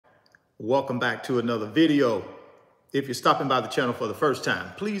Welcome back to another video. If you're stopping by the channel for the first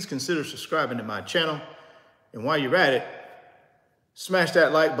time, please consider subscribing to my channel. And while you're at it, smash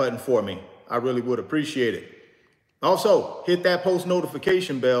that like button for me. I really would appreciate it. Also, hit that post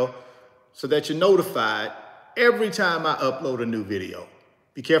notification bell so that you're notified every time I upload a new video.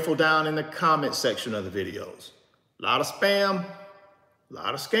 Be careful down in the comment section of the videos. A lot of spam, a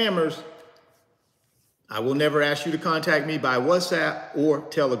lot of scammers. I will never ask you to contact me by WhatsApp or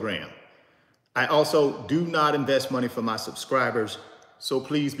Telegram. I also do not invest money for my subscribers, so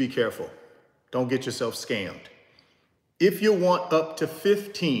please be careful. Don't get yourself scammed. If you want up to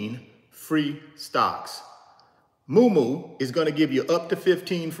 15 free stocks, Moomoo is going to give you up to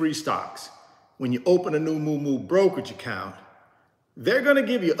 15 free stocks. When you open a new Moomoo brokerage account, they're going to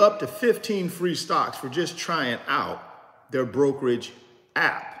give you up to 15 free stocks for just trying out their brokerage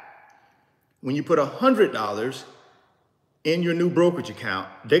app. When you put $100 in your new brokerage account,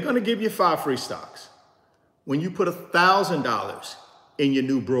 they're going to give you 5 free stocks. When you put $1,000 in your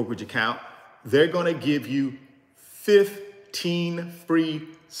new brokerage account, they're going to give you 15 free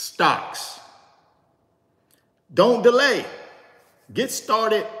stocks. Don't delay. Get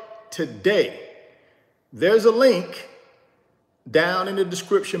started today. There's a link down in the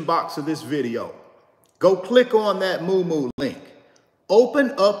description box of this video. Go click on that Moomoo link.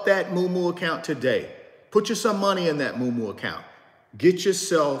 Open up that Moomoo account today. Put you some money in that Moomoo account. Get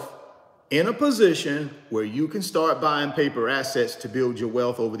yourself in a position where you can start buying paper assets to build your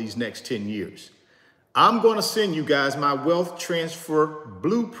wealth over these next 10 years. I'm going to send you guys my wealth transfer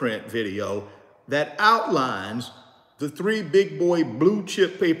blueprint video that outlines the 3 big boy blue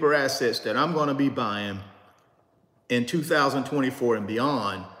chip paper assets that I'm going to be buying in 2024 and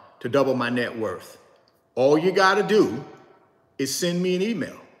beyond to double my net worth. All you got to do is send me an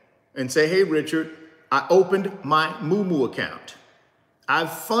email and say, hey, Richard, I opened my Moomoo account.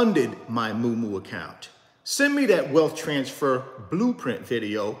 I've funded my Moomoo account. Send me that wealth transfer blueprint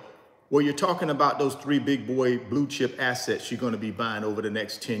video where you're talking about those 3 big boy blue chip assets you're going to be buying over the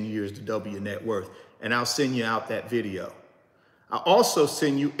next 10 years to double your net worth. And I'll send you out that video. I'll also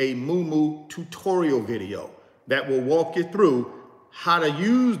send you a Moomoo tutorial video that will walk you through how to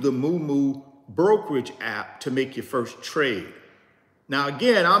use the Moomoo brokerage app to make your first trade. Now,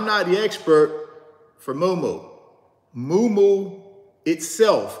 again, I'm not the expert for Moomoo. Moomoo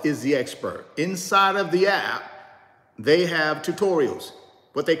itself is the expert. Inside of the app, they have tutorials,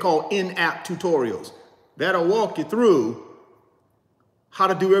 what they call in-app tutorials, that'll walk you through how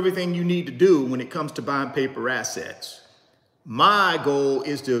to do everything you need to do when it comes to buying paper assets. My goal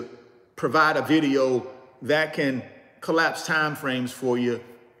is to provide a video that can collapse time frames for you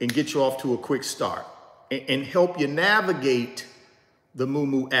and get you off to a quick start and help you navigate the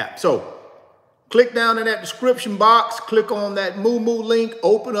Moomoo app. So click down in that description box, click on that Moomoo link,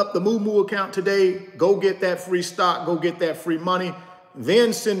 open up the Moomoo account today, go get that free stock, go get that free money,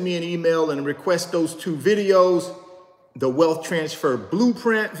 then send me an email and request those 2 videos, the wealth transfer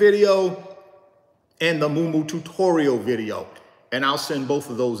blueprint video and the Moomoo tutorial video. And I'll send both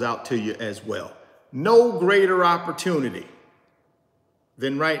of those out to you as well. No greater opportunity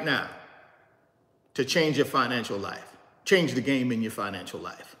than right now to change your financial life, change the game in your financial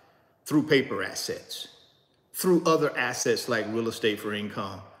life through paper assets, through other assets like real estate for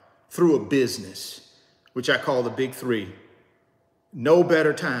income, through a business, which I call the big 3. No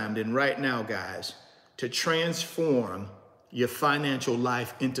better time than right now, guys, to transform your financial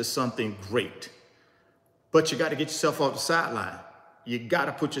life into something great. But you got to get yourself off the sideline. You got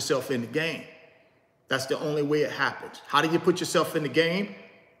to put yourself in the game. That's the only way it happens. How do you put yourself in the game?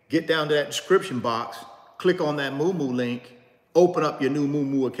 Get down to that description box, click on that Moomoo link, open up your new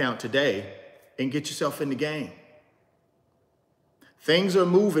Moomoo account today, and get yourself in the game. Things are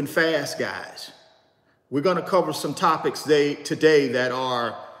moving fast, guys. We're going to cover some topics today that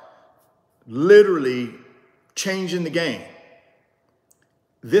are literally changing the game.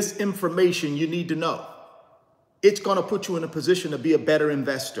 This information you need to know. It's going to put you in a position to be a better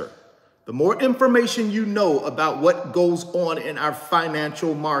investor. The more information you know about what goes on in our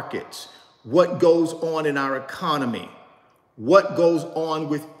financial markets, what goes on in our economy, what goes on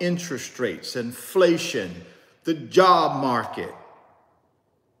with interest rates, inflation, the job market,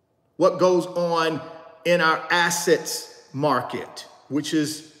 what goes on in our assets market, which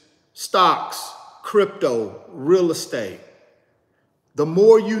is stocks, crypto, real estate. The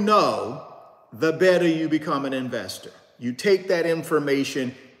more you know, the better you become an investor. You take that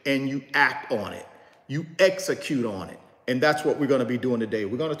information and you act on it. You execute on it. And that's what we're going to be doing today.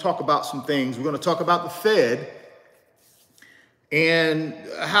 We're going to talk about some things. We're going to talk about the Fed and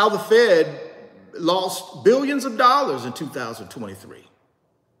how the Fed lost billions of dollars in 2023.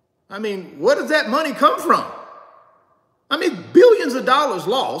 I mean, where does that money come from? I mean, billions of dollars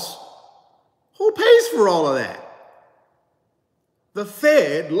lost. Who pays for all of that? The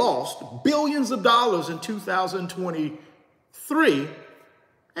Fed lost billions of dollars in 2023,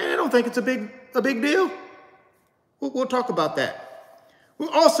 and I don't think it's a big deal. We'll talk about that. We're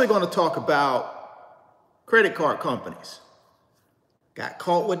also going to talk about credit card companies. Got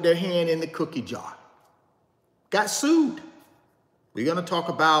caught with their hand in the cookie jar. Got sued. We're going to talk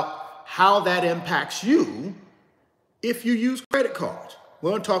about how that impacts you if you use credit cards. We're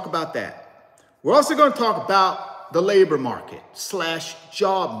going to talk about that. We're also going to talk about the labor market /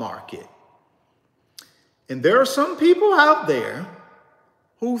 job market. And there are some people out there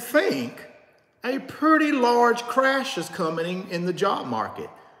who think a pretty large crash is coming in the job market.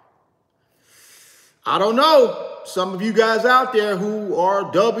 I don't know. Some of you guys out there who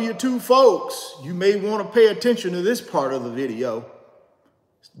are W-2 folks, you may want to pay attention to this part of the video.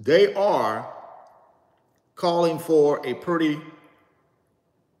 They are calling for a pretty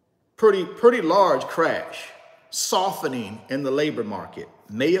large crash, softening in the labor market.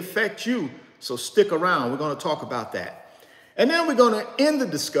 May affect you, so stick around. We're going to talk about that. And then we're going to end the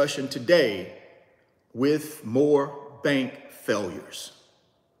discussion today with more bank failures.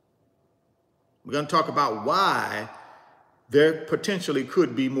 We're going to talk about why there potentially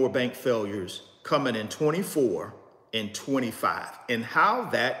could be more bank failures coming in 24 and 25 and how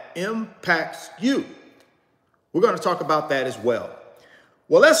that impacts you. We're going to talk about that as well.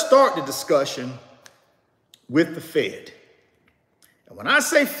 Well, let's start the discussion with the Fed. And when I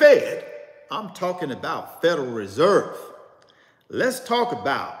say Fed, I'm talking about Federal Reserve. Let's talk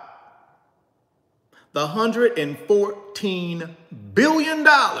about the $114 billion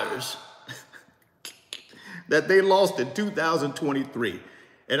that they lost in 2023.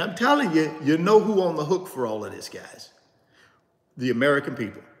 And I'm telling you, you know who on the hook for all of this, guys? The American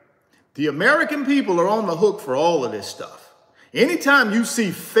people. The American people are on the hook for all of this stuff. Anytime you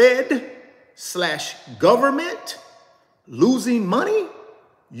see Fed / government losing money,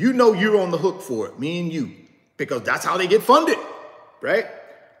 you know you're on the hook for it, me and you, because that's how they get funded, right?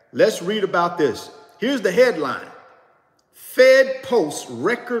 Let's read about this. Here's the headline. Fed posts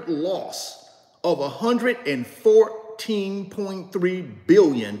record loss of $114.3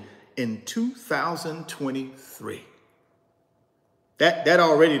 billion in 2023. That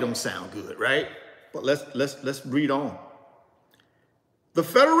already don't sound good, right? But let's read on. The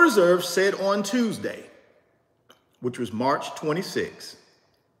Federal Reserve said on Tuesday, which was March 26,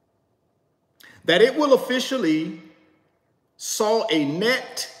 that it will officially saw a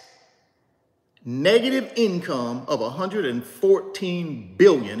net negative income of $114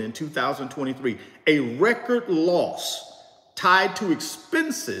 billion in 2023, a record loss tied to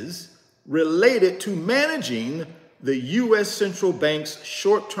expenses related to managing the U.S. Central Bank's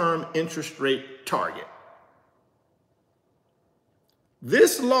short-term interest rate target.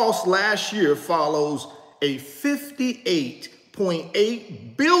 This loss last year follows a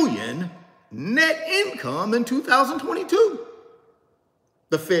 $58.8 billion net income in 2022.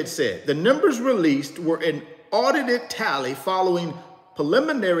 The Fed said the numbers released were an audited tally following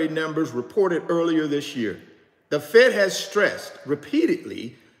preliminary numbers reported earlier this year. The Fed has stressed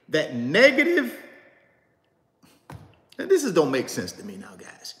repeatedly that negative, and this don't make sense to me now,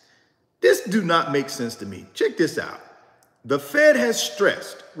 guys. This do not make sense to me. Check this out. The Fed has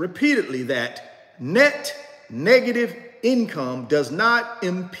stressed repeatedly that net negative income does not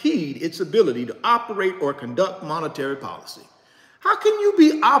impede its ability to operate or conduct monetary policy. How can you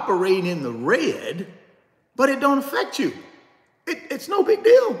be operating in the red, but it don't affect you? It's no big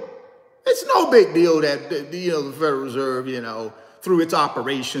deal. It's no big deal that the Federal Reserve, through its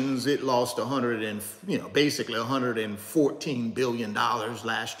operations, it lost basically $114 billion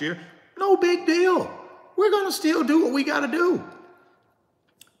last year. No big deal. We're going to still do what we got to do.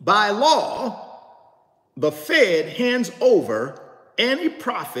 By law, the Fed hands over any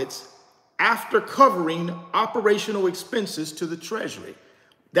profits after covering operational expenses to the Treasury.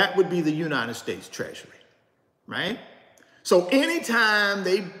 That would be the United States Treasury, right? So anytime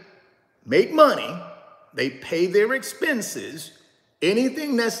they make money, they pay their expenses,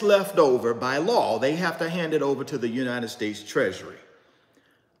 anything that's left over by law, they have to hand it over to the United States Treasury.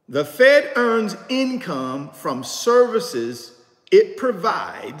 The Fed earns income from services it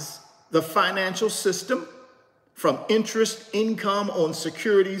provides the financial system, from interest income on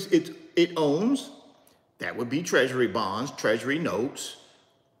securities it owns. That would be Treasury bonds, Treasury notes,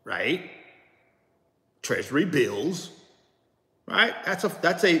 right? Treasury bills, right? That's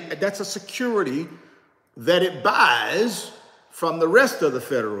a security that it buys from the rest of the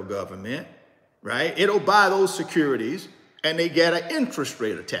federal government, right? It'll buy those securities and they get an interest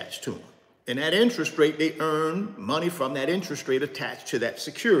rate attached to them. And that interest rate, they earn money from that interest rate attached to that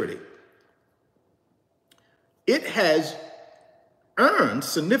security. It has earned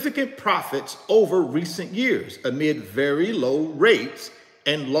significant profits over recent years amid very low rates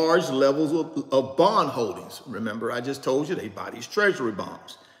and large levels of bond holdings. Remember, I just told you they buy these treasury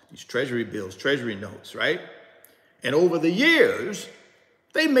bonds, these treasury bills, treasury notes, right? And over the years,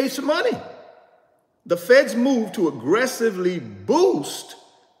 they made some money. The Fed's move to aggressively boost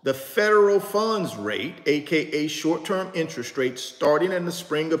the federal funds rate, aka short-term interest rates, starting in the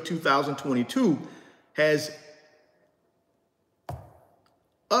spring of 2022, has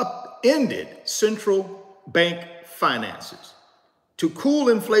upended central bank finances. To cool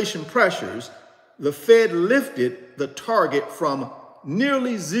inflation pressures, the Fed lifted the target from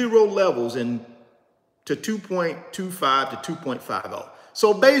nearly zero levels to 2.25 to 2.50.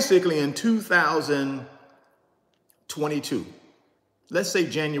 So basically in 2022, let's say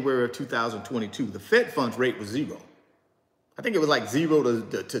January of 2022, the Fed funds rate was zero. I think it was like 0 to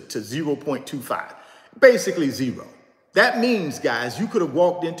 0.25, basically zero. That means, guys, you could have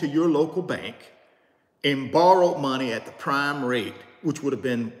walked into your local bank and borrowed money at the prime rate, which would have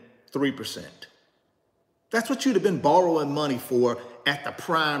been 3%. That's what you'd have been borrowing money for at the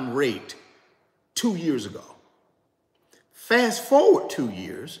prime rate 2 years ago. Fast forward 2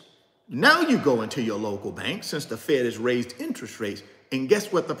 years, now you go into your local bank since the Fed has raised interest rates, and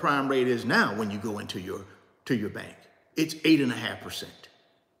guess what the prime rate is now when you go into your bank? It's 8.5%.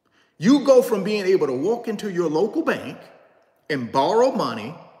 You go from being able to walk into your local bank and borrow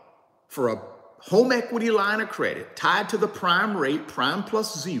money for a home equity line of credit tied to the prime rate, prime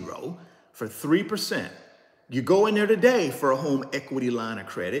plus zero, for 3%. You go in there today for a home equity line of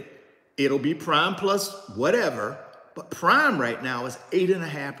credit, it'll be prime plus whatever, but prime right now is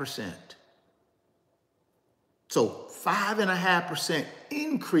 8.5%. So 5.5%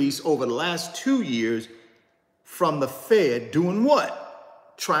 increase over the last 2 years from the Fed doing what?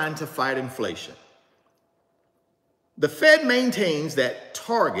 Trying to fight inflation. The Fed maintains that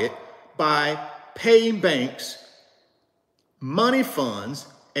target by paying banks, money funds,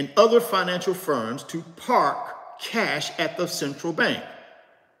 and other financial firms to park cash at the central bank.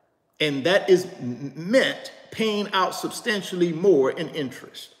 And that is meant paying out substantially more in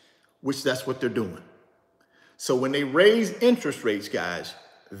interest, which that's what they're doing. So when they raise interest rates, guys,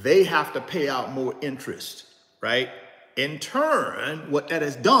 they have to pay out more interest, right? In turn, what that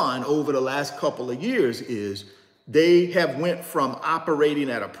has done over the last couple of years is they have went from operating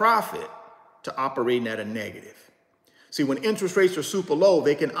at a profit to operating at a negative. See, when interest rates are super low,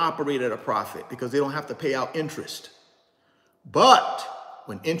 they can operate at a profit because they don't have to pay out interest. But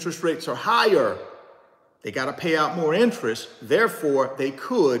when interest rates are higher, they got to pay out more interest. Therefore, they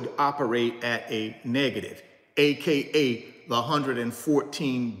could operate at a negative, aka the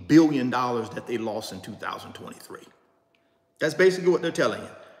 $114 billion that they lost in 2023. That's basically what they're telling you.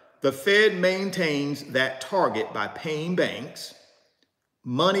 The Fed maintains that target by paying banks,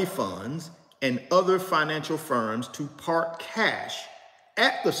 money funds, and other financial firms to park cash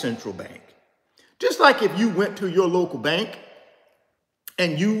at the central bank. Just like if you went to your local bank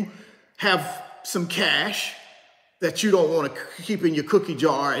and you have some cash that you don't want to keep in your cookie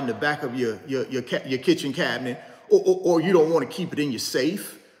jar in the back of your kitchen cabinet, or you don't want to keep it in your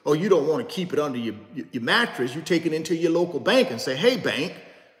safe, or you don't want to keep it under your mattress, you take it into your local bank and say, hey, bank,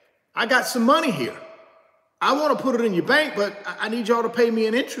 I got some money here. I want to put it in your bank, but I need y'all to pay me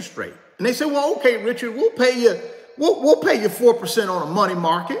an interest rate. And they say, well, okay, Richard, we'll pay you 4% on a money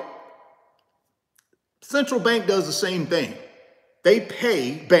market. Central bank does the same thing. They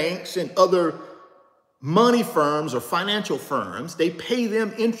pay banks and other money firms or financial firms, they pay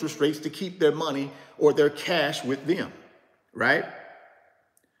them interest rates to keep their money or their cash with them, right?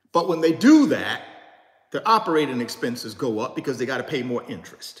 But when they do that, their operating expenses go up because they got to pay more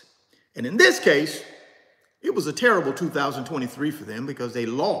interest. And in this case, it was a terrible 2023 for them because they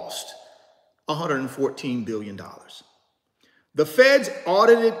lost $114 billion. The Fed's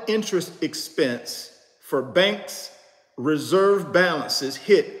audited interest expense for banks' reserve balances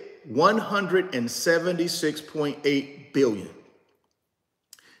hit $176.8 billion.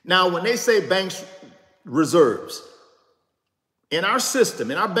 Now, when they say banks' reserves, in our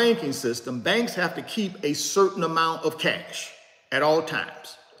system, in our banking system, banks have to keep a certain amount of cash at all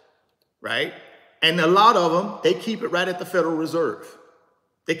times, right? And a lot of them, they keep it right at the Federal Reserve.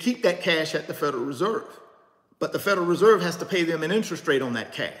 They keep that cash at the Federal Reserve, but the Federal Reserve has to pay them an interest rate on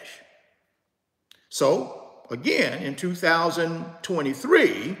that cash. So again, in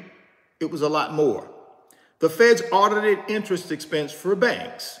 2023, it was a lot more. The Fed's audited interest expense for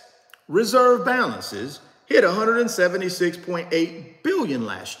banks' reserve balances hit 176.8 billion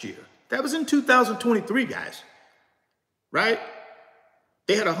last year. That was in 2023, guys, right?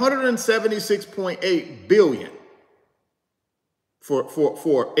 They had 176.8 billion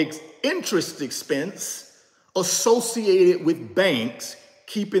for interest expense associated with banks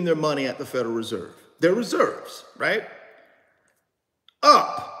keeping their money at the Federal Reserve. Their reserves, right?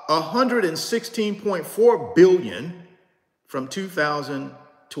 Up 116.4 billion from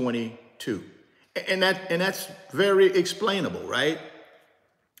 2022. And that's very explainable, right?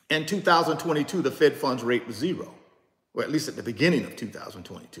 In 2022, the Fed funds rate was zero, or at least at the beginning of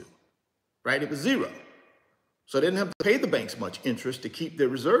 2022, right? It was zero. So they didn't have to pay the banks much interest to keep their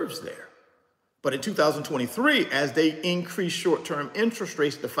reserves there. But in 2023, as they increased short-term interest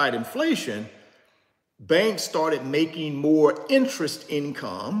rates to fight inflation, banks started making more interest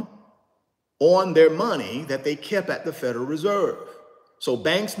income on their money that they kept at the Federal Reserve. So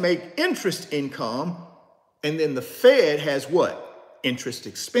banks make interest income, and then the Fed has what? Interest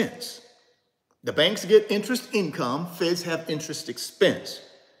expense. The banks get interest income, Feds have interest expense,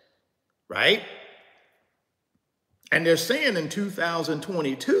 right? And they're saying in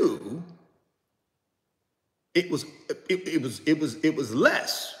 2022, it was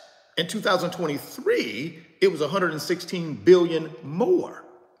less. In 2023, it was 116 billion more.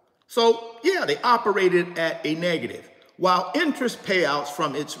 So yeah, they operated at a negative. While interest payouts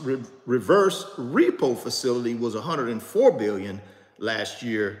from its reverse repo facility was 104 billion last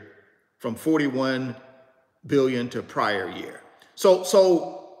year, from 41 billion to prior year. So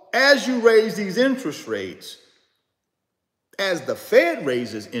as you raise these interest rates, as the Fed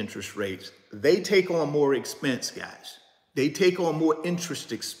raises interest rates, they take on more expense, guys. They take on more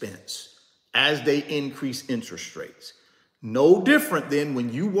interest expense as they increase interest rates. No different than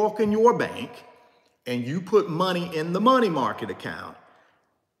when you walk in your bank and you put money in the money market account.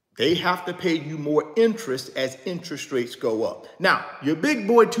 They have to pay you more interest as interest rates go up. Now, your big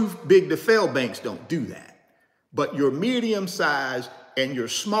boy, too big to fail banks don't do that. But your medium size and your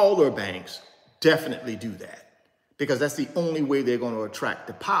smaller banks definitely do that, because that's the only way they're going to attract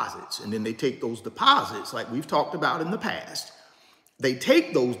deposits. And then they take those deposits, like we've talked about in the past. They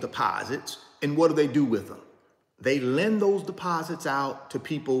take those deposits, and what do they do with them? They lend those deposits out to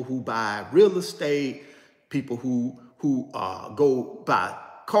people who buy real estate, people who go buy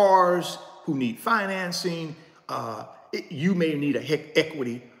cars, who need financing. You may need a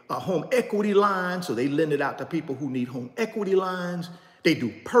home equity line, so they lend it out to people who need home equity lines. They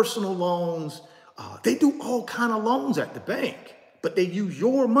do personal loans. They do all kind of loans at the bank, but they use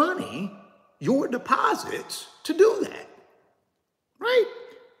your money, your deposits, to do that, right?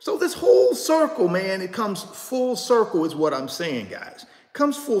 So this whole circle, man, it comes full circle is what I'm saying, guys. It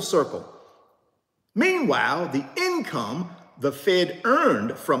comes full circle. Meanwhile, the income the Fed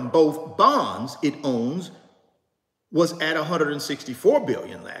earned from both bonds it owns was at 164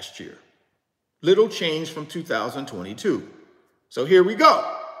 billion last year. Little change from 2022. So here we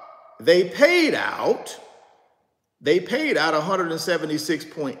go. They paid out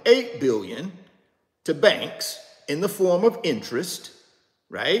 176.8 billion to banks in the form of interest,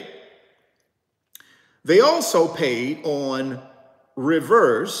 right? They also paid on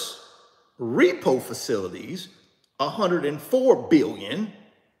reverse repo facilities 104 billion,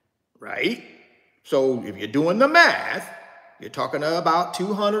 right? So if you're doing the math, you're talking about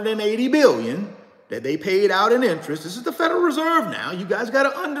 280 billion that they paid out in interest. This is the Federal Reserve now. You guys got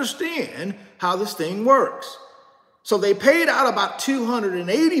to understand how this thing works. So they paid out about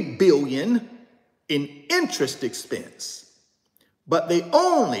 280 billion in interest expense, but they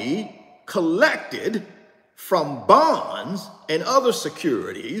only collected from bonds and other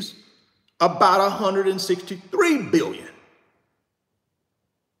securities about 163 billion,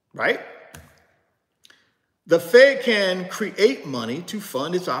 right? The Fed can create money to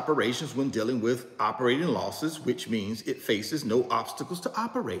fund its operations when dealing with operating losses, which means it faces no obstacles to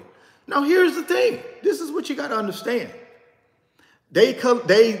operate. Now, here's the thing. This is what you got to understand. They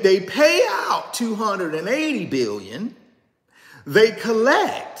pay out 280 billion. They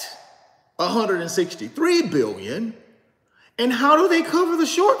collect 163 billion. And how do they cover the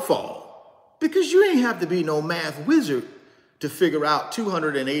shortfall? Because you ain't have to be no math wizard to figure out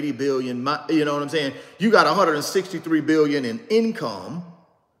 280 billion, you know what I'm saying? You got 163 billion in income,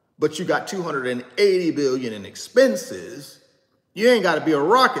 but you got 280 billion in expenses. You ain't got to be a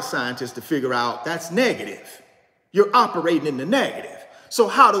rocket scientist to figure out that's negative. You're operating in the negative. So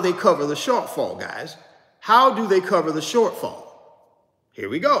how do they cover the shortfall, guys? How do they cover the shortfall? Here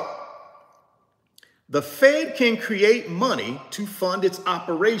we go. The Fed can create money to fund its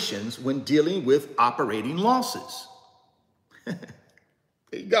operations when dealing with operating losses. There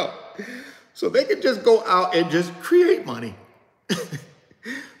you go. So they can just go out and just create money.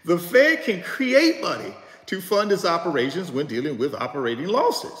 The Fed can create money to fund its operations when dealing with operating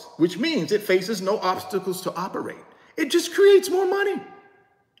losses, which means it faces no obstacles to operate. It just creates more money.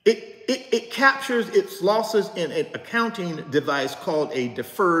 It captures its losses in an accounting device called a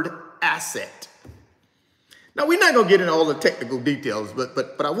deferred asset. Now, we're not going to get into all the technical details,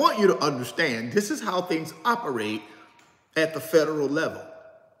 but I want you to understand this is how things operate at the federal level,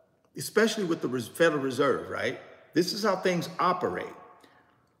 especially with the Federal Reserve, right? This is how things operate.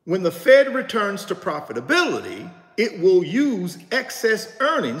 When the Fed returns to profitability, it will use excess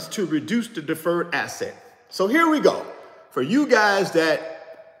earnings to reduce the deferred asset. So here we go. For you guys that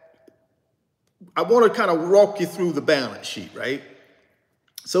I want to kind of walk you through the balance sheet, right?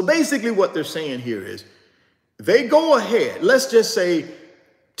 So basically what they're saying here is they go ahead, let's just say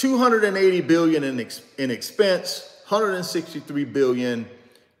 280 billion in expense, 163 billion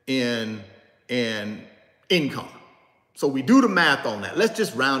in income. So we do the math on that. Let's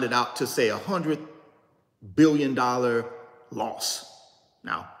just round it out to say $100 billion loss.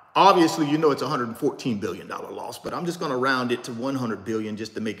 Now, obviously, you know it's $114 billion loss, but I'm just going to round it to 100 billion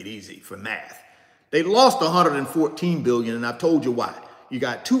just to make it easy for math. They lost 114 billion, and I've told you why. You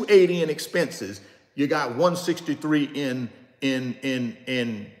got 280 in expenses. You got 163 in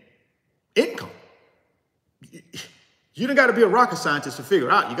income. You don't got to be a rocket scientist to figure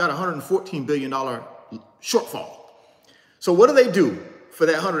out you got a $114 billion shortfall. So what do for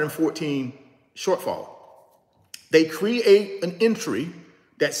that 114 shortfall? They create an entry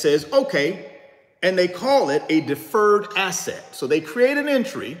that says, okay, and they call it a deferred asset. So they create an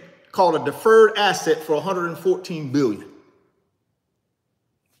entry called a deferred asset for 114 billion.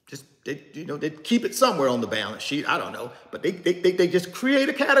 They keep it somewhere on the balance sheet. I don't know, but they just create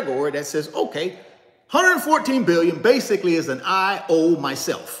a category that says, okay, 114 billion basically is an I owe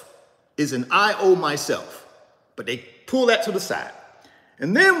myself, but they pull that to the side.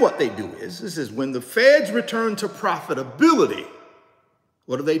 And then what they do is when the Feds return to profitability,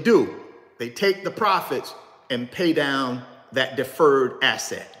 what do? They take the profits and pay down that deferred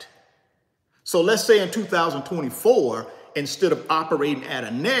asset. So let's say in 2024, instead of operating at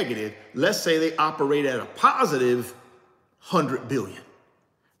a negative, let's say they operate at a positive 100 billion.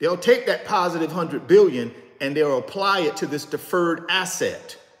 They'll take that positive 100 billion and they'll apply it to this deferred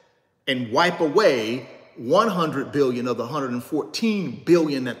asset and wipe away 100 billion of the 114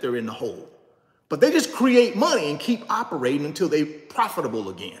 billion that they're in the hole. But they just create money and keep operating until they're profitable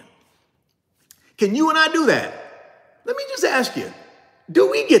again. Can you and I do that? Let me just ask you,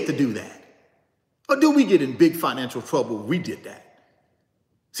 do we get to do that? Or do we get in big financial trouble if we did that?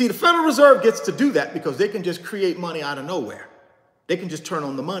 See, the Federal Reserve gets to do that because they can just create money out of nowhere. They can just turn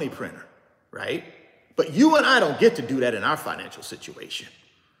on the money printer, right? But you and I don't get to do that in our financial situation.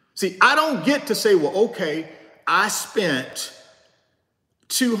 See, I don't get to say, well, okay, I spent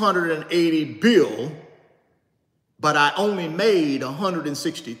 280 bill, but I only made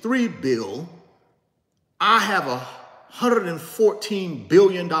 163 bill. I have a $114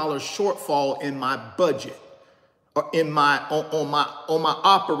 billion shortfall in my budget or in my on my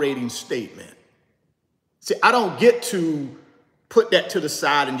operating statement. See, I don't get to put that to the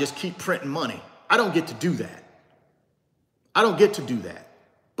side and just keep printing money. I don't get to do that.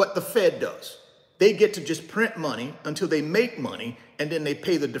 But the Fed does. They get to just print money until they make money, and then they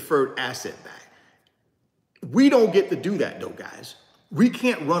pay the deferred asset back. We don't get to do that though, guys. We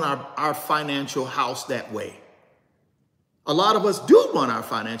can't run our financial house that way. A lot of us do run our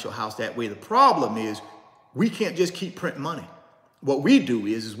financial house that way. The problem is we can't just keep printing money. What we do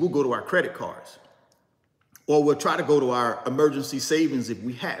is we'll go to our credit cards, or we'll try to go to our emergency savings if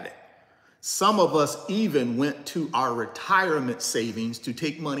we have it. Some of us even went to our retirement savings to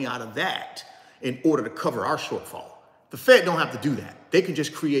take money out of that in order to cover our shortfall. The Fed don't have to do that. They can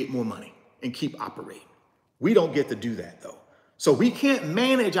just create more money and keep operating. We don't get to do that though. So we can't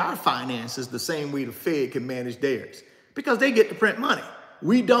manage our finances the same way the Fed can manage theirs because they get to print money.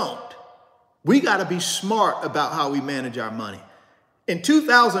 We don't. We got to be smart about how we manage our money. In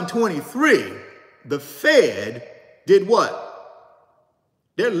 2023, the Fed did what?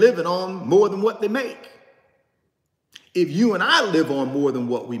 They're living on more than what they make. If you and I live on more than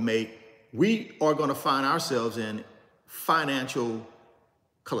what we make, we are going to find ourselves in financial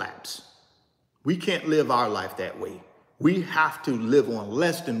collapse. We can't live our life that way. We have to live on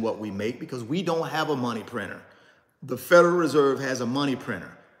less than what we make because we don't have a money printer. The Federal Reserve has a money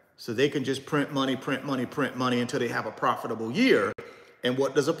printer, so they can just print money until they have a profitable year. And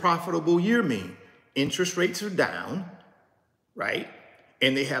what does a profitable year mean? Interest rates are down, right?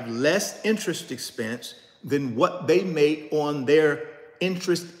 And they have less interest expense than what they make on their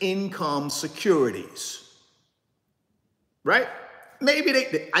interest income securities, right? Maybe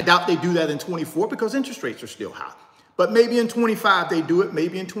I doubt they do that in 24 because interest rates are still high. But maybe in 25 they do it.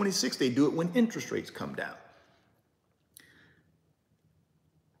 Maybe in 26 they do it when interest rates come down.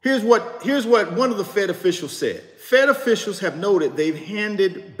 Here's what one of the Fed officials said. Fed officials have noted they've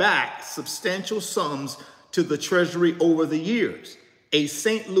handed back substantial sums to the Treasury over the years. A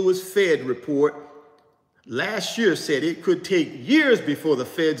St. Louis Fed report last year said it could take years before the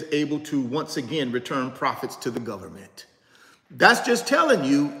Fed's able to once again return profits to the government. That's just telling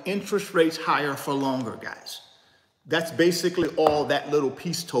you interest rates higher for longer, guys. That's basically all that little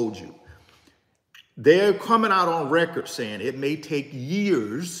piece told you. They're coming out on record saying it may take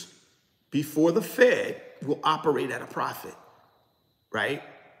years before the Fed will operate at a profit, right?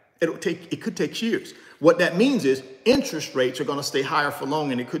 It could take years. What that means is interest rates are going to stay higher for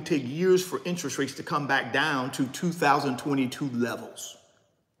long, and it could take years for interest rates to come back down to 2022 levels.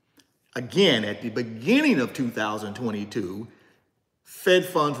 Again, at the beginning of 2022, Fed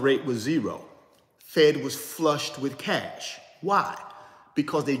funds rate was 0. Fed was flushed with cash. Why?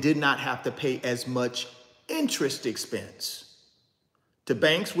 Because they did not have to pay as much interest expense to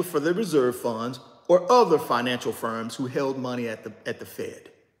banks for their reserve funds or other financial firms who held money at the Fed.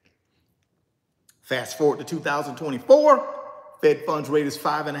 Fast forward to 2024, Fed funds rate is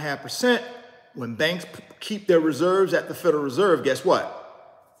 5.5%. When banks keep their reserves at the Federal Reserve, guess what?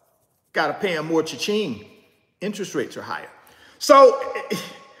 Got to pay them more cha-ching. Interest rates are higher. So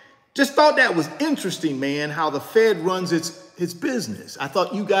just thought that was interesting, man, how the Fed runs its business. I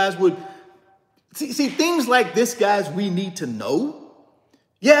thought you guys would see things like this, guys, we need to know.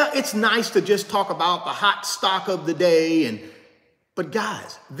 Yeah, it's nice to just talk about the hot stock of the day, but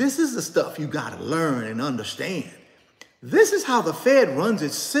guys, this is the stuff you got to learn and understand. This is how the Fed runs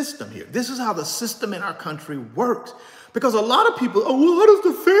its system here. This is how the system in our country works. Because a lot of people, oh, well, how does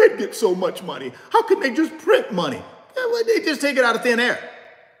the Fed get so much money? How can they just print money? Yeah, well, they just take it out of thin air.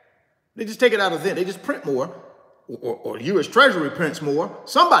 They just take it out of thin. They just print more, or U.S. Treasury prints more.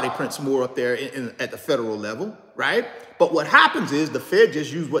 Somebody prints more up there at the federal level, right? But what happens is the Fed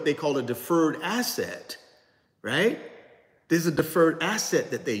just use what they call a deferred asset, right? There's a deferred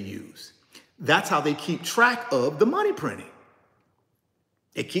asset that they use. That's how they keep track of the money printing.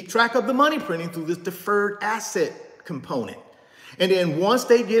 They keep track of the money printing through this deferred asset component. And then once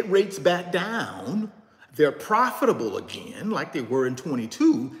they get rates back down, they're profitable again, like they were in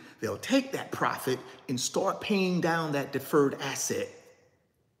 22. They'll take that profit and start paying down that deferred asset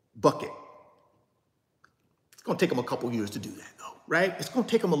bucket. It's going to take them a couple years to do that, though, right? It's going to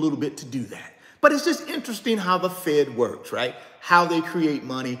take them a little bit to do that. But it's just interesting how the Fed works, right? How they create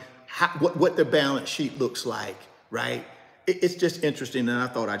money, what their balance sheet looks like, right? It's just interesting, and I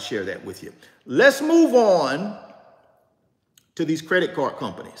thought I'd share that with you. Let's move on to these credit card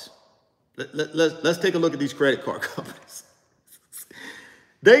companies. Let's take a look at these credit card companies.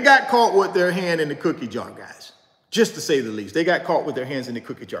 They got caught with their hand in the cookie jar, guys, just to say the least. They got caught with their hands in the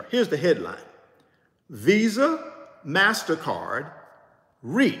cookie jar. Here's the headline. Visa, MasterCard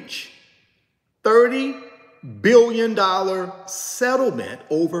reach $30 billion settlement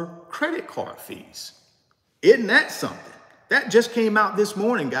over credit card fees. Isn't that something? That just came out this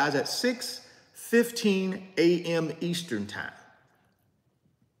morning, guys, at 6:15 a.m. Eastern time.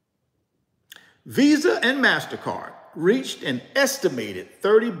 Visa and MasterCard reached an estimated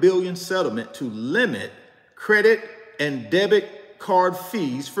 $30 billion settlement to limit credit and debit card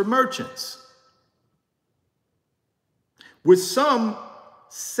fees for merchants, with some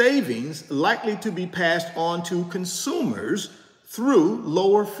savings likely to be passed on to consumers through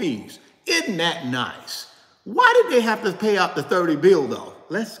lower fees. Isn't that nice? Why did they have to pay out the $30 billion, though?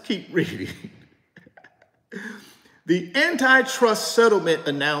 Let's keep reading. The antitrust settlement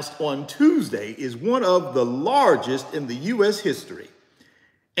announced on Tuesday is one of the largest in the U.S. history,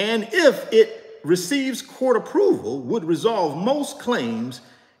 and if it receives court approval, would resolve most claims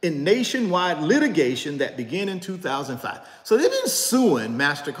in nationwide litigation that began in 2005. So they've been suing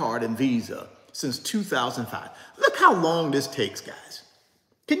MasterCard and Visa since 2005. Look how long this takes, guys.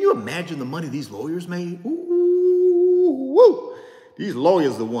 Can you imagine the money these lawyers made? Ooh, woo. These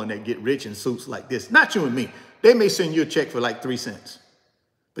lawyers are the one that get rich in suits like this. Not you and me. They may send you a check for like 3 cents.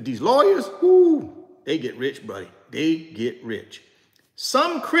 But these lawyers, ooh, they get rich, buddy. They get rich.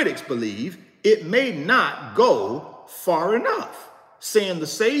 Some critics believe it may not go far enough, saying the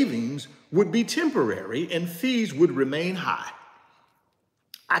savings would be temporary and fees would remain high.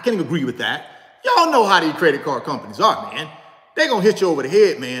 I can agree with that. Y'all know how these credit card companies are, man. They're going to hit you over the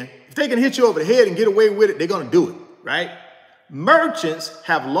head, man. If they can hit you over the head and get away with it, they're going to do it, right? Merchants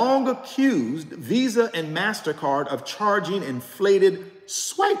have long accused Visa and MasterCard of charging inflated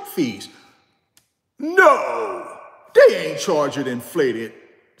swipe fees. No, they ain't charging inflated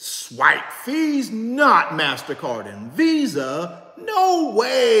swipe fees, not MasterCard and Visa. No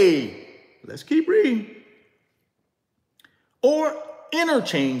way. Let's keep reading. Or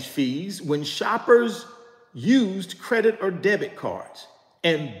interchange fees when shoppers used credit or debit cards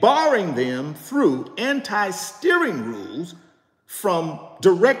and barring them through anti-steering rules from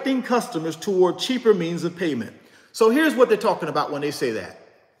directing customers toward cheaper means of payment. So here's what they're talking about when they say that.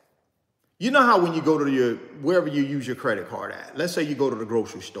 You know how when you go to wherever you use your credit card at, let's say you go to the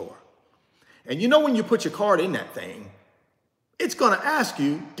grocery store, and you know when you put your card in that thing, it's going to ask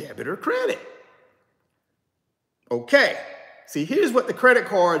you debit or credit. Okay. See, here's what the credit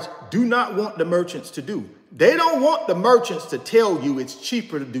cards do not want the merchants to do. They don't want the merchants to tell you it's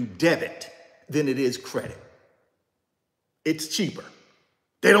cheaper to do debit than it is credit. It's cheaper.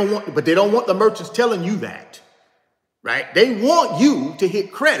 They don't want the merchants telling you that, right? They want you to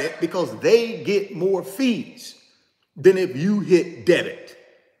hit credit because they get more fees than if you hit debit.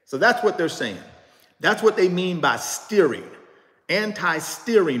 So that's what they're saying. That's what they mean by steering,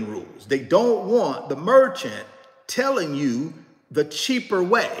 anti-steering rules. They don't want the merchant telling you the cheaper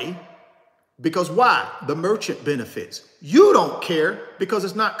way because why? The merchant benefits. You don't care because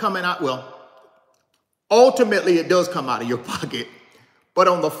it's not coming out. Well, ultimately it does come out of your pocket, but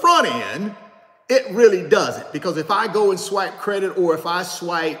on the front end, it really doesn't, because if I go and swipe credit or if I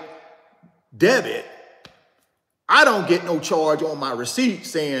swipe debit, I don't get no charge on my receipt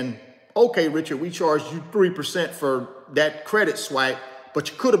saying, okay, Richard, we charged you 3% for that credit swipe, but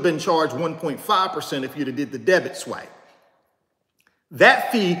you could have been charged 1.5% if you'd have did the debit swipe.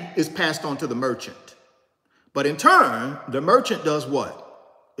 That fee is passed on to the merchant. But in turn, the merchant does what?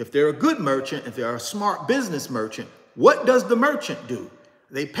 If they're a good merchant, if they're a smart business merchant, what does the merchant do?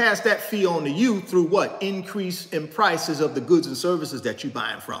 They pass that fee on to you through what? Increase in prices of the goods and services that you're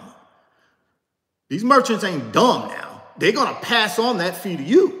buying from them. These merchants ain't dumb now. They're going to pass on that fee to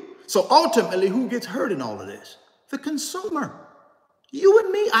you. So ultimately, who gets hurt in all of this? The consumer. You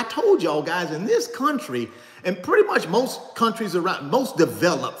and me. I told y'all guys, in this country, and pretty much most countries around, most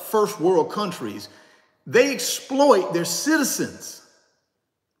developed first world countries, they exploit their citizens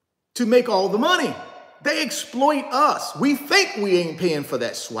to make all the money. They exploit us. We think we ain't paying for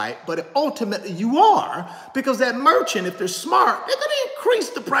that swipe, but ultimately you are, because that merchant, if they're smart, they're going to increase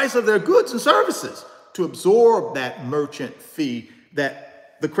the price of their goods and services to absorb that merchant fee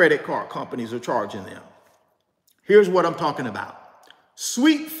that the credit card companies are charging them. Here's what I'm talking about.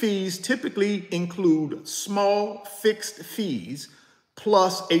 Sweep fees typically include small fixed fees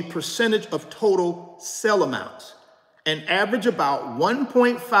plus a percentage of total sell amounts and average about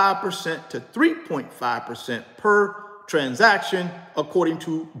 1.5% to 3.5% per transaction, according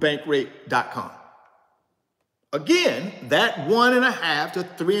to bankrate.com. Again, that 1.5% to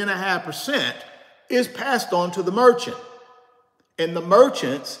 3.5% is passed on to the merchant. And the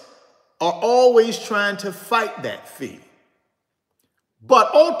merchants are always trying to fight that fee.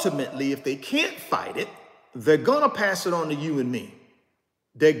 But ultimately, if they can't fight it, they're going to pass it on to you and me.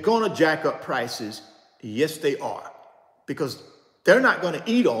 They're going to jack up prices. Yes, they are. Because they're not going to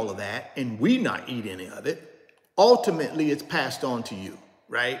eat all of that, and we not eat any of it. Ultimately, it's passed on to you,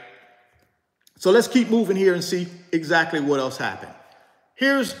 right? So let's keep moving here and see exactly what else happened.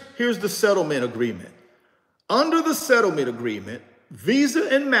 Here's the settlement agreement. Under the settlement agreement, Visa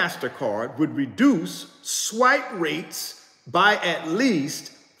and MasterCard would reduce swipe rates by at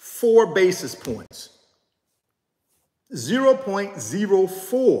least 4 basis points,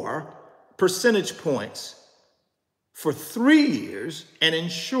 0.04 percentage points for 3 years, and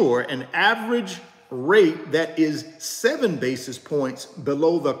ensure an average rate that is 7 basis points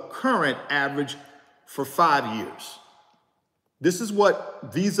below the current average for 5 years. This is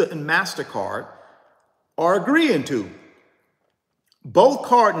what Visa and MasterCard are agreeing to. Both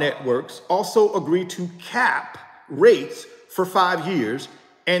card networks also agree to cap rates for 5 years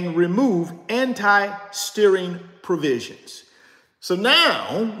and remove anti-steering provisions. So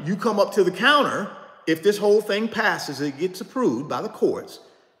now you come up to the counter. If this whole thing passes, it gets approved by the courts.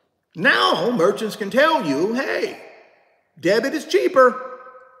 Now merchants can tell you, hey, debit is cheaper.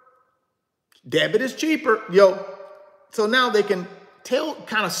 Debit is cheaper. So now they can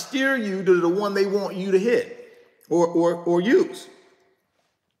kind of steer you to the one they want you to hit or use.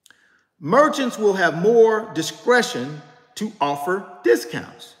 Merchants will have more discretion to offer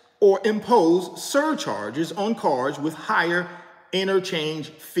discounts or impose surcharges on cards with higher interchange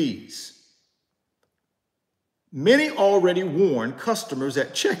fees. Many already warn customers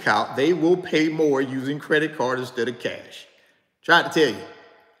at checkout they will pay more using credit card instead of cash. Tried to tell you.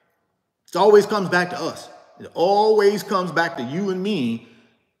 It always comes back to us. It always comes back to you and me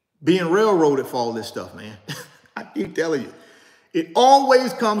being railroaded for all this stuff, man. I keep telling you. It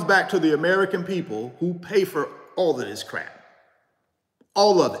always comes back to the American people who pay for all of this crap.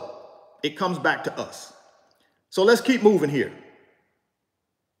 All of it. It comes back to us. So let's keep moving here.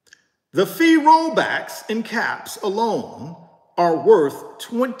 The fee rollbacks and caps alone are worth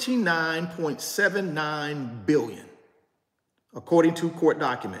 $29.79 billion, according to court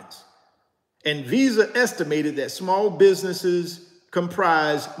documents. And Visa estimated that small businesses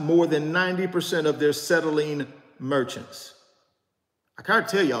comprise more than 90% of their settling merchants. I can't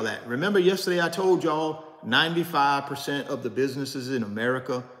tell y'all that. Remember yesterday I told y'all 95% of the businesses in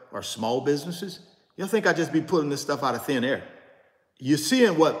America are small businesses? Y'all think I just be pulling this stuff out of thin air? You're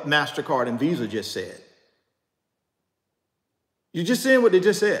seeing what MasterCard and Visa just said. You're just seeing what they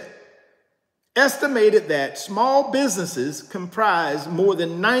just said. Estimated that small businesses comprise more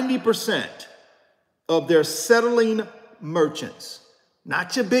than 90% of their settling merchants.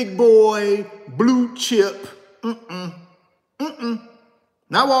 Not your big boy, blue chip. Not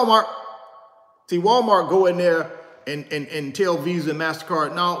Walmart. See, Walmart go in there and tell Visa and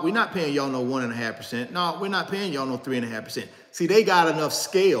MasterCard, no, we're not paying y'all no 1.5%. No, we're not paying y'all no 3.5%. See, they got enough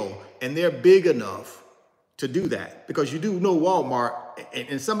scale and they're big enough to do that, because you do know Walmart,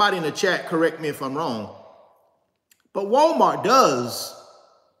 and somebody in the chat, correct me if I'm wrong, but Walmart does,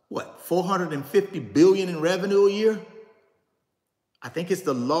 what, $450 billion in revenue a year? I think it's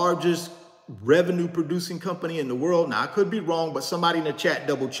the largest revenue producing company in the world. Now, I could be wrong, but somebody in the chat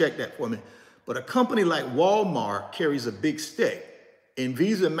double check that for me. But a company like Walmart carries a big stick, and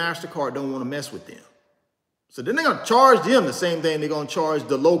Visa and MasterCard don't want to mess with them. So then they're going to charge them the same thing they're going to charge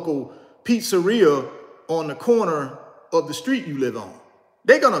the local pizzeria on the corner of the street you live on.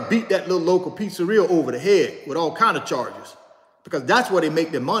 They're going to beat that little local pizzeria over the head with all kind of charges, because that's where they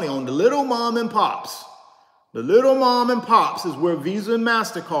make their money, on the little mom and pops. The little mom and pops is where Visa and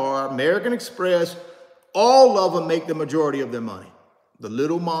MasterCard, American Express, all of them make the majority of their money. The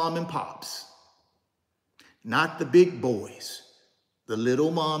little mom and pops. Not the big boys. The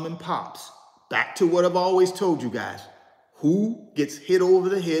little mom and pops. Back to what I've always told you guys. Who gets hit over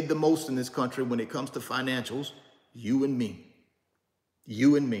the head the most in this country when it comes to financials? You and me.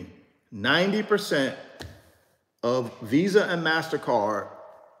 You and me. 90% of Visa and MasterCard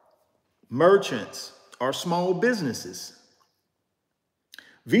merchants are small businesses.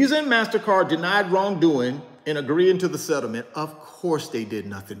 Visa and MasterCard denied wrongdoing in agreeing to the settlement. Of course they did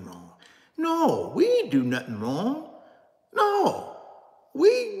nothing wrong. No, we didn't do nothing wrong. No.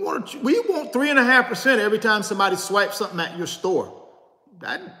 We want 3.5% every time somebody swipes something at your store.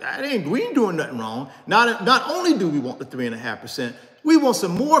 We ain't doing nothing wrong. Not only do we want the 3.5%, we want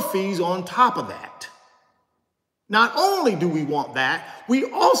some more fees on top of that. Not only do we want that,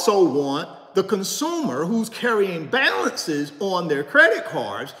 we also want the consumer who's carrying balances on their credit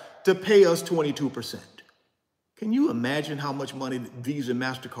cards to pay us 22%. Can you imagine how much money Visa and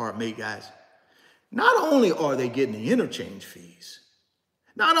MasterCard make, guys? Not only are they getting the interchange fees,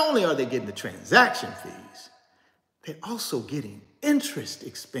 not only are they getting the transaction fees, they're also getting interest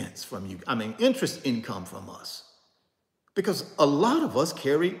expense from you. Interest income from us. Because a lot of us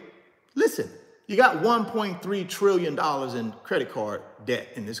carry, listen, you got $1.3 trillion in credit card debt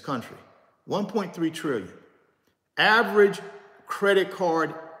in this country. 1.3 trillion. Average credit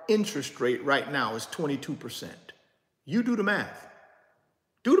card interest rate right now is 22%. You do the math.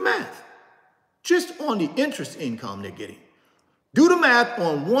 Do the math. Just on the interest income they're getting. Do the math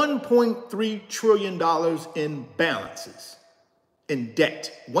on $1.3 trillion in balances, in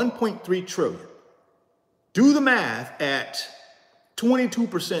debt. 1.3 trillion. Do the math at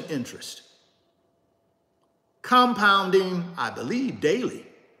 22% interest. Compounding, I believe, daily,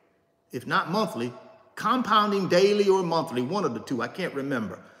 if not monthly, compounding daily or monthly, one of the two, I can't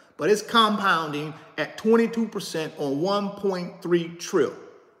remember. But it's compounding at 22% on 1.3 trillion.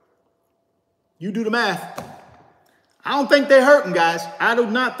 You do the math. I don't think they're hurting, guys. I do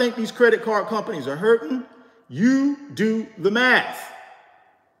not think these credit card companies are hurting. You do the math.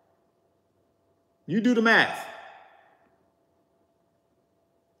 You do the math.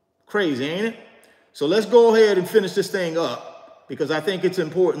 Crazy, ain't it? So let's go ahead and finish this thing up, because I think it's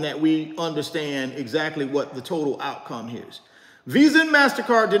important that we understand exactly what the total outcome here is. Visa and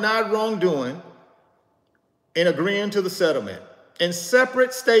MasterCard denied wrongdoing in agreeing to the settlement. In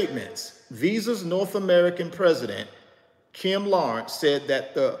separate statements, Visa's North American president, Kim Lawrence, said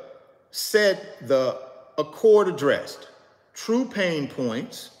that the accord addressed true pain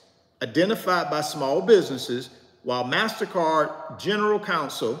points identified by small businesses, while MasterCard General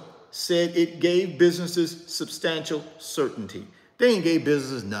Counsel said it gave businesses substantial certainty. They ain't gave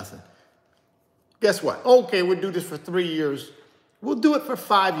businesses nothing. Guess what? Okay, we'll do this for 3 years. We'll do it for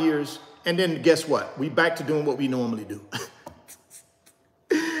 5 years. And then guess what? We back to doing what we normally do.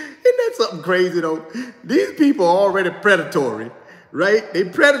 Isn't that something crazy though? These people are already predatory, right? They're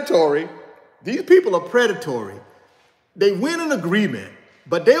predatory. These people are predatory. They win an agreement,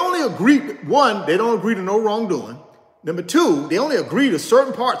 but they only agree, one, they don't agree to no wrongdoing. Number two, they only agree to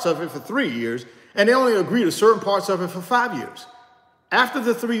certain parts of it for 3 years, and they only agree to certain parts of it for 5 years. After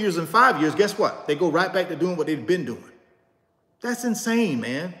the 3 years and 5 years, guess what? They go right back to doing what they've been doing. That's insane,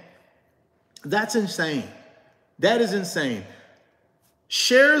 man. That's insane. That is insane.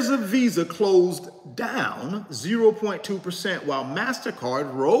 Shares of Visa closed down 0.2%, while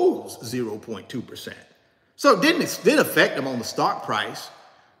MasterCard rose 0.2%. So it didn't affect them on the stock price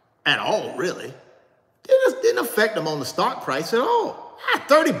at all, really. Didn't affect them on the stock price at all.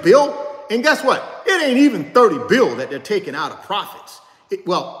 30 bill. And guess what? It ain't even 30 bill that they're taking out of profits.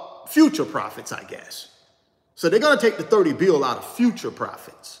 Well, future profits, I guess. So they're going to take the 30 bill out of future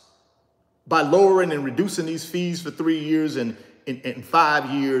profits by lowering and reducing these fees for 3 years and in 5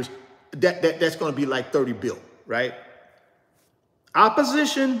 years. That's going to be like 30 bill, right?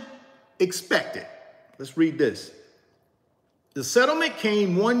 Opposition expected. Let's read this. The settlement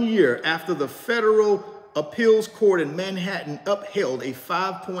came 1 year after the federal appeals court in Manhattan upheld a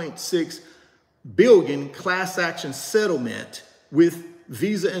 $5.6 billion class action settlement with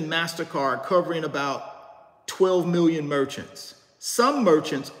Visa and MasterCard covering about 12 million merchants. Some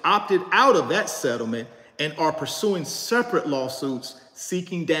merchants opted out of that settlement and are pursuing separate lawsuits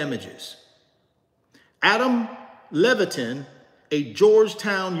seeking damages. Adam Levitin, a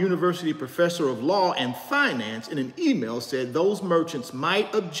Georgetown University professor of law and finance, in an email said those merchants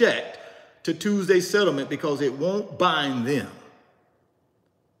might object to Tuesday's settlement because it won't bind them.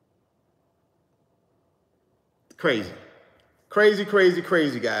 Crazy. Crazy, crazy,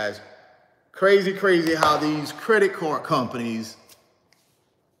 crazy, guys. Crazy, crazy how these credit card companies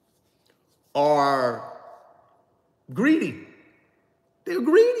are greedy. They're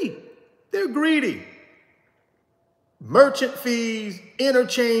greedy. They're greedy. Merchant fees,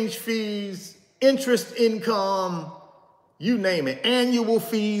 interchange fees, interest income, you name it, annual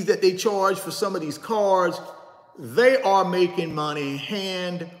fees that they charge for some of these cards. They are making money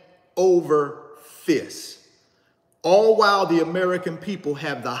hand over fist. All while the American people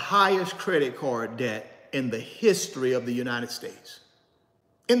have the highest credit card debt in the history of the United States,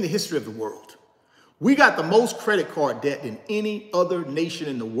 in the history of the world. We got the most credit card debt than any other nation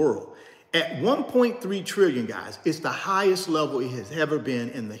in the world. At 1.3 trillion, guys, it's the highest level it has ever been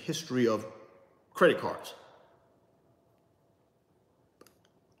in the history of credit cards.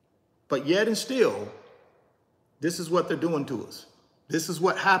 But yet and still, this is what they're doing to us. This is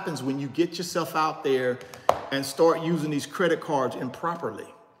what happens when you get yourself out there and start using these credit cards improperly.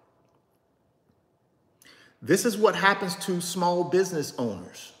 This is what happens to small business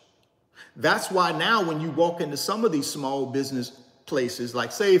owners. That's why now when you walk into some of these small business places,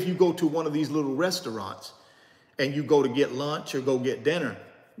 like say if you go to one of these little restaurants and you go to get lunch or go get dinner,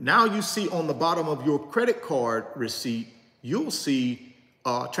 now you see on the bottom of your credit card receipt, you'll see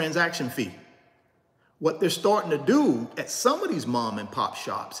a transaction fee. What they're starting to do at some of these mom and pop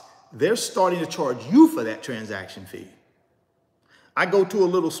shops, they're starting to charge you for that transaction fee. I go to a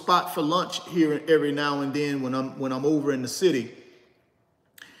little spot for lunch here every now and then when I'm over in the city,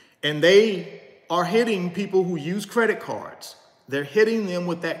 and they are hitting people who use credit cards. They're hitting them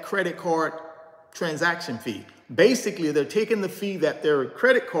with that credit card transaction fee. Basically, they're taking the fee that their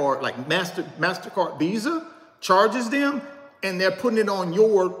credit card, like MasterCard Visa, charges them, and they're putting it on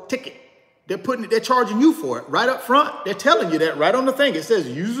your ticket. They're charging you for it right up front. They're telling you that right on the thing. It says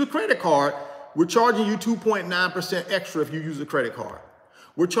use a credit card. We're charging you 2.9% extra if you use a credit card.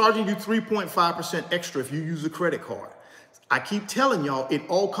 We're charging you 3.5% extra if you use a credit card. I keep telling y'all, it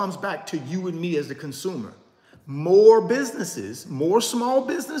all comes back to you and me as the consumer. More businesses, more small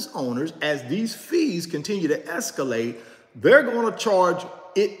business owners, as these fees continue to escalate, they're going to charge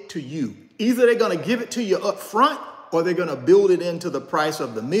it to you. Either they're going to give it to you up front or they're going to build it into the price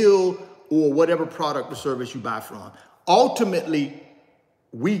of the meal or whatever product or service you buy from. Ultimately,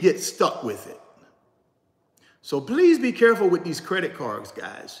 we get stuck with it. So please be careful with these credit cards,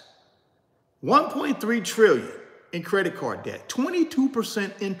 guys. 1.3 trillion in credit card debt,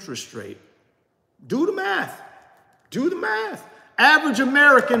 22% interest rate. Do the math. Do the math. Average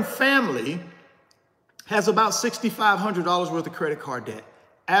American family has about $6,500 worth of credit card debt.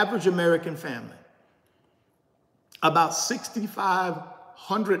 Average American family. About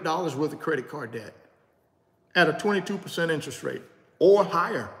 $6,500 worth of credit card debt at a 22% interest rate or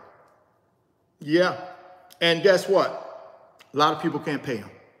higher. Yeah. And guess what? A lot of people can't pay them.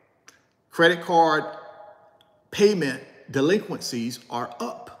 Credit card payment delinquencies are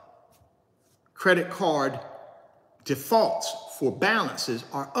up. Credit card defaults for balances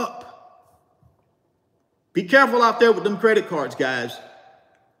are up. Be careful out there with them credit cards, guys.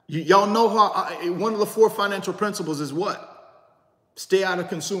 Y'all know how one of the 4 financial principles is what? Stay out of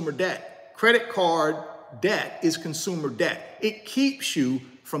consumer debt. Credit card debt is consumer debt. It keeps you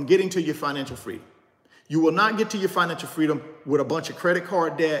from getting to your financial freedom. You will not get to your financial freedom with a bunch of credit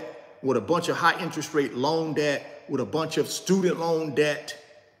card debt, with a bunch of high interest rate loan debt, with a bunch of student loan debt.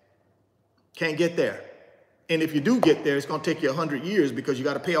 Can't get there. And if you do get there, it's going to take you 100 years because you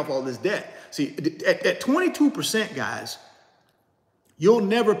got to pay off all this debt. See, at 22%, guys, you'll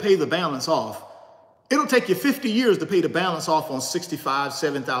never pay the balance off. It'll take you 50 years to pay the balance off on $67,000,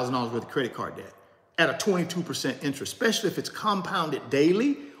 $7,000 worth of credit card debt at a 22% interest, especially if it's compounded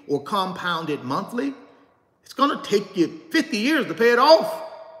daily or compounded monthly. It's going to take you 50 years to pay it off.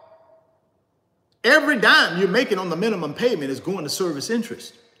 Every dime you're making on the minimum payment is going to service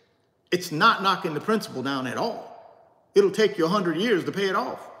interest. It's not knocking the principal down at all. It'll take you 100 years to pay it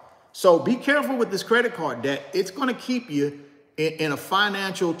off. So be careful with this credit card debt. It's going to keep you in a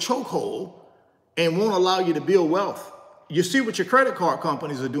financial chokehold and won't allow you to build wealth. You see what your credit card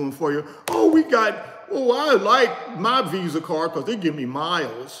companies are doing for you. I like my Visa card because they give me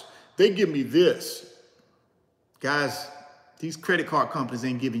miles. They give me this. Guys, these credit card companies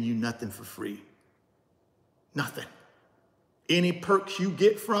ain't giving you nothing for free. Nothing. Any perks you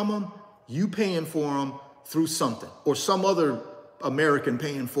get from them, you paying for them through something or some other American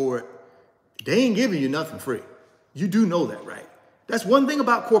paying for it. They ain't giving you nothing free. You do know that, right? That's one thing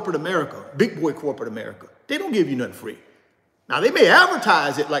about corporate America, big boy corporate America. They don't give you nothing free. Now, they may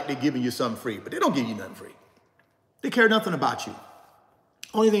advertise it like they're giving you something free, but they don't give you nothing free. They care nothing about you.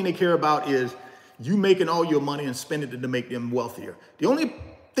 Only thing they care about is you making all your money and spending it to make them wealthier. The only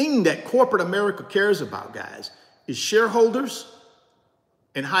thing that corporate America cares about, guys, is shareholders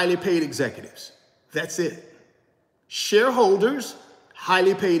and highly paid executives. That's it. Shareholders,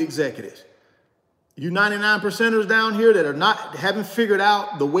 highly paid executives. You 99%ers down here that haven't figured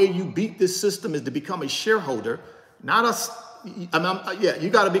out the way you beat this system is to become a shareholder, you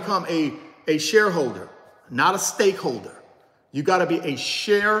got to become a shareholder, not a stakeholder. You got to be a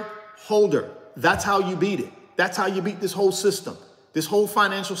shareholder. That's how you beat it. That's how you beat this whole system, this whole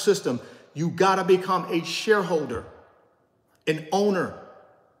financial system. You got to become a shareholder, an owner.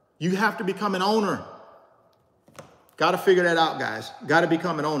 You have to become an owner. Got to figure that out, guys. Got to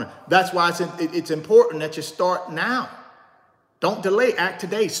become an owner. That's why it's important that you start now. Don't delay. Act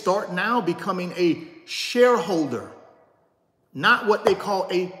today. Start now becoming a shareholder, not what they call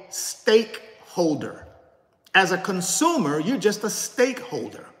a stakeholder. As a consumer, you're just a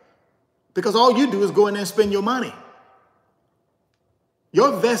stakeholder because all you do is go in there and spend your money.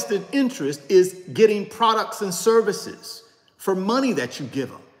 Your vested interest is getting products and services for money that you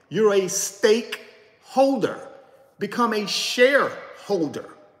give them. You're a stakeholder. Become a shareholder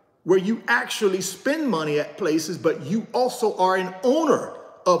where you actually spend money at places, but you also are an owner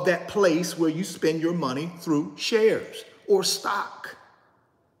of that place where you spend your money through shares or stock.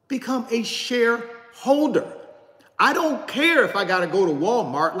 Become a shareholder. I don't care if I got to go to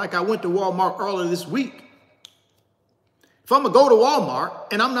Walmart like I went to Walmart earlier this week. If I'm going to go to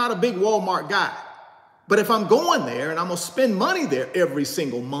Walmart, and I'm not a big Walmart guy, but if I'm going there and I'm going to spend money there every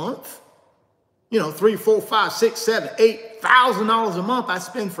single month, $3, $4, $5, $6, $7, $8,000 a month I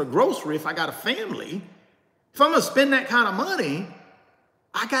spend for grocery if I got a family. If I'm going to spend that kind of money,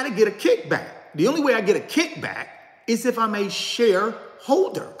 I got to get a kickback. The only way I get a kickback is if I'm a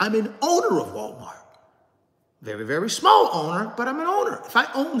shareholder. I'm an owner of Walmart. Very, very small owner, but I'm an owner. If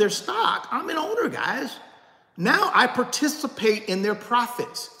I own their stock, I'm an owner, guys. Now I participate in their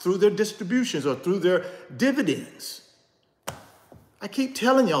profits through their distributions or through their dividends. I keep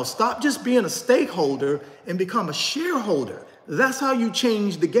telling y'all, stop just being a stakeholder and become a shareholder. That's how you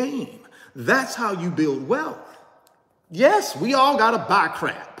change the game. That's how you build wealth. Yes, we all got to buy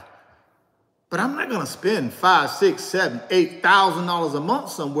crap, but I'm not going to spend $5, $6, $7, $8,000 a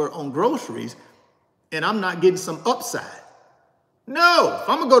month somewhere on groceries and I'm not getting some upside. No, if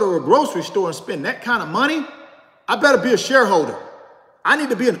I'm going to go to a grocery store and spend that kind of money, I better be a shareholder. I need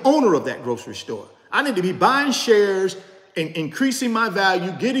to be an owner of that grocery store. I need to be buying shares and increasing my value,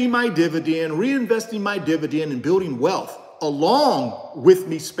 getting my dividend, reinvesting my dividend, and building wealth along with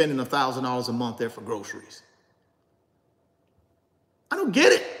me spending $1,000 a month there for groceries. I don't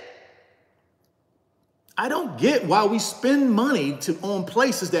get it. I don't get why we spend money on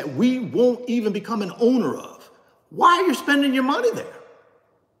places that we won't even become an owner of. Why are you spending your money there?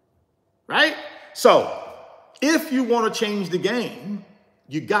 Right? So if you want to change the game,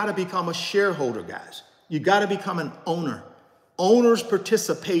 you got to become a shareholder, guys. You got to become an owner. Owners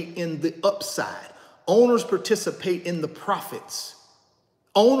participate in the upside. Owners participate in the profits.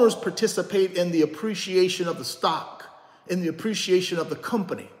 Owners participate in the appreciation of the stock, in the appreciation of the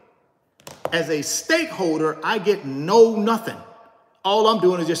company. As a stakeholder, I get nothing. All I'm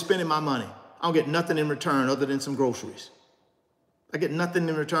doing is just spending my money. I don't get nothing in return other than some groceries. I get nothing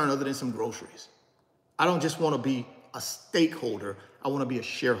in return other than some groceries. I don't just want to be a stakeholder. I want to be a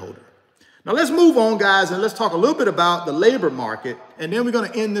shareholder. Now let's move on, guys, and let's talk a little bit about the labor market. And then we're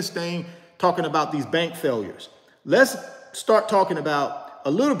going to end this thing talking about these bank failures. Let's start talking about a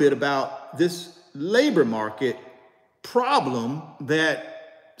little bit about this labor market problem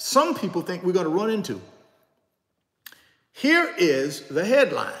that some people think we're going to run into. Here is the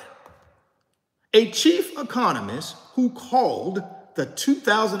headline. A chief economist who called the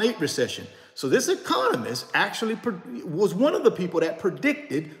 2008 recession. So this economist actually was one of the people that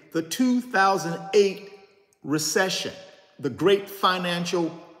predicted the 2008 recession, the great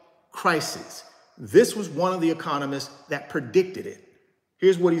financial crisis. This was one of the economists that predicted it.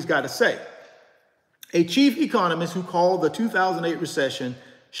 Here's what he's got to say. A chief economist who called the 2008 recession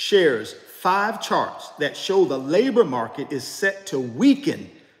shares 5 charts that show the labor market is set to weaken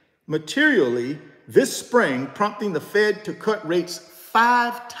materially this spring, prompting the Fed to cut rates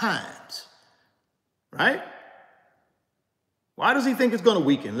 5 times. Right? Why does he think it's going to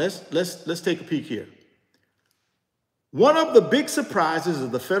weaken? Let's take a peek here. One of the big surprises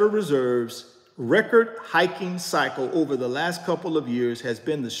of the Federal Reserve's record hiking cycle over the last couple of years has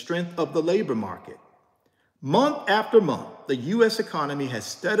been the strength of the labor market. Month after month, the U.S. economy has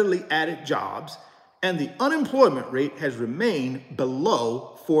steadily added jobs, and the unemployment rate has remained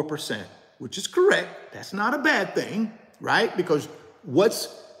below 4%, which is correct. That's not a bad thing, right? Because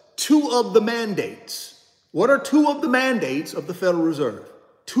what's 2 of the mandates? What are 2 of the mandates of the Federal Reserve?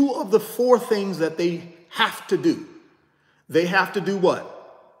 2 of the 4 things that they have to do. They have to do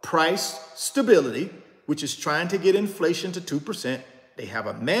what? Price stability, which is trying to get inflation to 2%. They have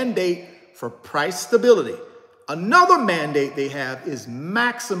a mandate for price stability. Another mandate they have is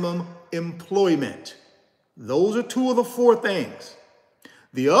maximum employment. Those are 2 of the 4 things.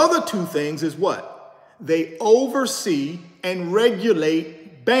 The other 2 things is what? They oversee and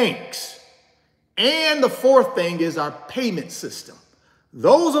regulate banks. And the 4th thing is our payment system.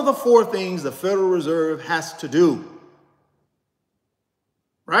 Those are the 4 things the Federal Reserve has to do.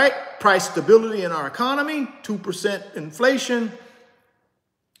 Right? Price stability in our economy, 2% inflation.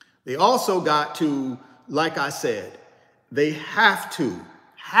 They also got to, like I said, they have to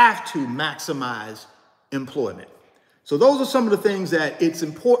maximize employment. So those are some of the things that it's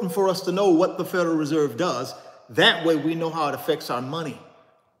important for us to know what the Federal Reserve does. That way we know how it affects our money.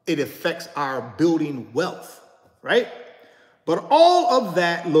 It affects our building wealth, right? But all of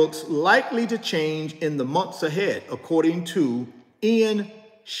that looks likely to change in the months ahead, according to Ian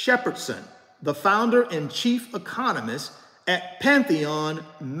Shepherdson, the founder and chief economist at Pantheon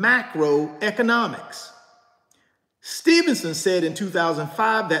Macroeconomics. Stevenson said in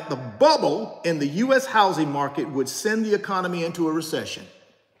 2005 that the bubble in the U.S. housing market would send the economy into a recession,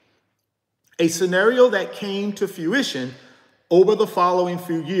 a scenario that came to fruition over the following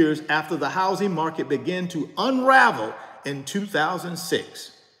few years after the housing market began to unravel in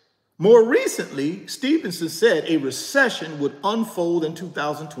 2006. More recently, Stevenson said a recession would unfold in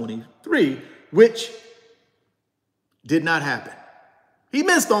 2023, which did not happen. He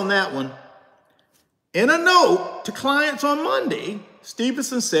missed on that one. In a note to clients on Monday,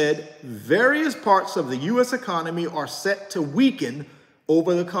 Stevenson said various parts of the U.S. economy are set to weaken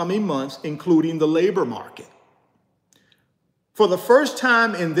over the coming months, including the labor market. For the first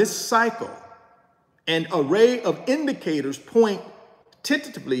time in this cycle, an array of indicators point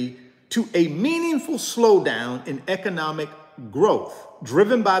tentatively to a meaningful slowdown in economic growth,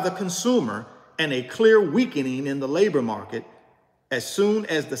 driven by the consumer, and a clear weakening in the labor market as soon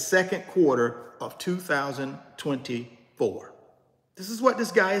as the second quarter of 2024. This is what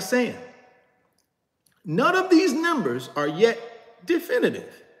this guy is saying. None of these numbers are yet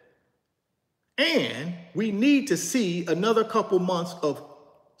definitive. And we need to see another couple months of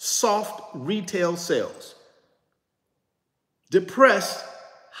soft retail sales, depressed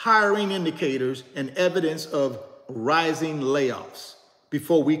hiring indicators, and evidence of rising layoffs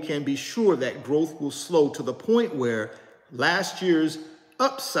before we can be sure that growth will slow to the point where last year's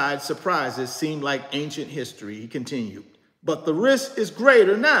upside surprises seem like ancient history, he continued. But the risk is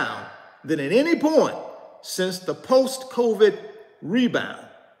greater now than at any point since the post-COVID rebound,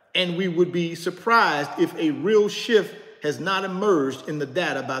 and we would be surprised if a real shift has not emerged in the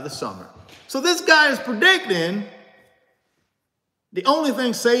data by the summer. So this guy is predicting the only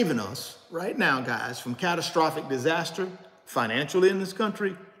thing saving us right now, guys, from catastrophic disaster financially in this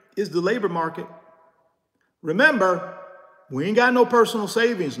country is the labor market. Remember, we ain't got no personal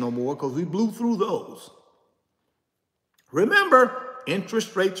savings no more because we blew through those. Remember,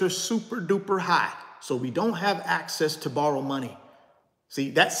 interest rates are super duper high, so we don't have access to borrow money.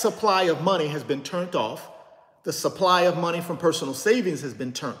 See, that supply of money has been turned off. The supply of money from personal savings has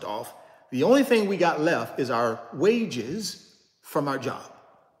been turned off. The only thing we got left is our wages from our job.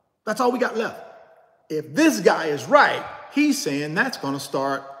 That's all we got left. If this guy is right, he's saying that's going to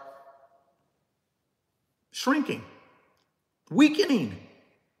start shrinking, weakening,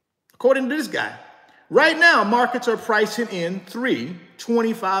 according to this guy. Right now, markets are pricing in 3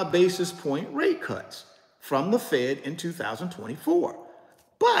 25 basis point rate cuts from the Fed in 2024.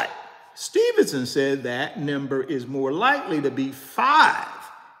 But Stevenson said that number is more likely to be 5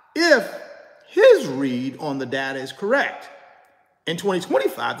 if his read on the data is correct. In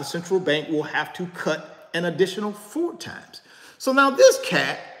 2025, the central bank will have to cut an additional 4 times. So now this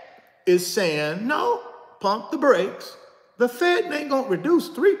cat is saying, no, pump the brakes. The Fed ain't going to reduce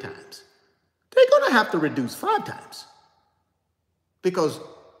 3 times. They're going to have to reduce 5 times because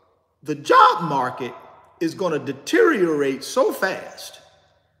the job market is going to deteriorate so fast.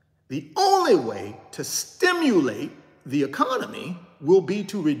 The only way to stimulate the economy will be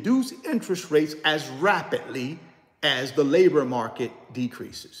to reduce interest rates as rapidly as the labor market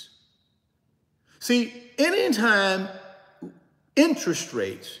decreases. See, anytime interest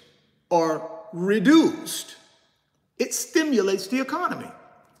rates are reduced, it stimulates the economy.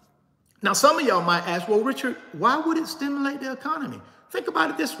 Now, some of y'all might ask, well, Richard, why would it stimulate the economy? Think about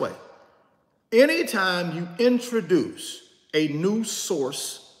it this way. Anytime you introduce a new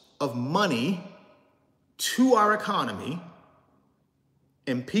source of money to our economy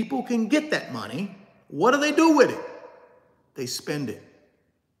and people can get that money, what do with it? They spend it.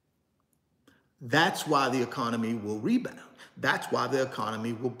 That's why the economy will rebound. That's why the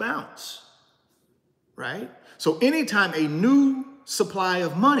economy will bounce, right? So anytime a new supply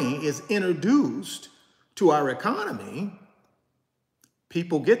of money is introduced to our economy,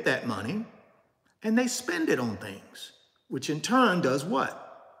 people get that money and they spend it on things, which in turn does what?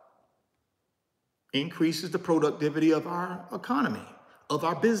 Increases the productivity of our economy, of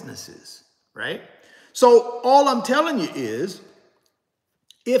our businesses, right? So all I'm telling you is,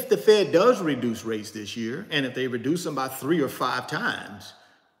 if the Fed does reduce rates this year, and if they reduce them by 3 or 5 times,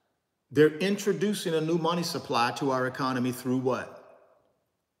 they're introducing a new money supply to our economy through what?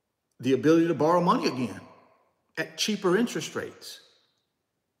 The ability to borrow money again at cheaper interest rates.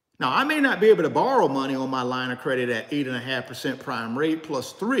 Now, I may not be able to borrow money on my line of credit at 8.5% prime rate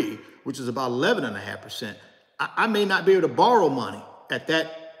plus 3, which is about 11.5%. I may not be able to borrow money at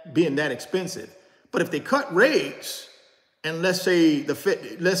that being that expensive. But if they cut rates, and let's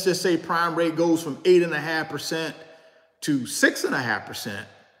just say prime rate goes from 8.5% to 6.5%,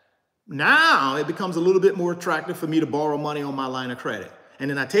 now it becomes a little bit more attractive for me to borrow money on my line of credit. And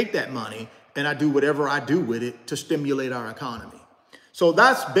then I take that money and I do whatever I do with it to stimulate our economy. So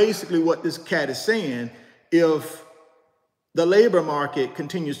that's basically what this cat is saying. If the labor market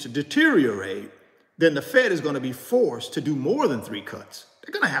continues to deteriorate, then the Fed is going to be forced to do more than 3 cuts.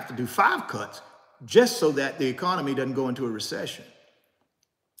 They're going to have to do 5 cuts just so that the economy doesn't go into a recession,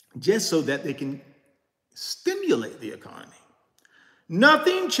 just so that they can stimulate the economy.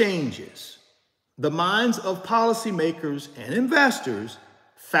 Nothing changes the minds of policymakers and investors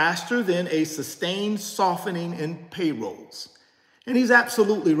faster than a sustained softening in payrolls. And he's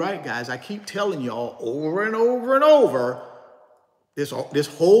absolutely right, guys. I keep telling y'all over and over and over, this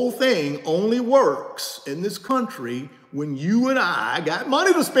whole thing only works in this country when you and I got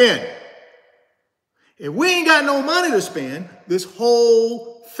money to spend. If we ain't got no money to spend, this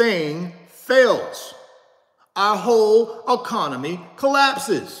whole thing fails. Our whole economy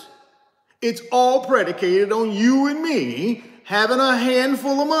collapses. It's all predicated on you and me having a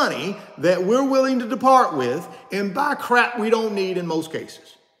handful of money that we're willing to depart with and buy crap we don't need in most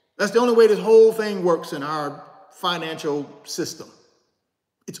cases. That's the only way this whole thing works in our financial system.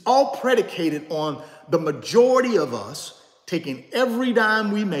 It's all predicated on the majority of us taking every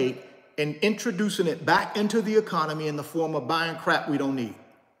dime we make and introducing it back into the economy in the form of buying crap we don't need.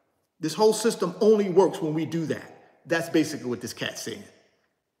 This whole system only works when we do that. That's basically what this cat's saying.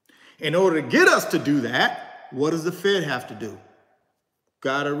 In order to get us to do that, what does the Fed have to do?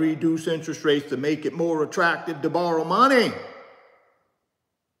 Got to reduce interest rates to make it more attractive to borrow money.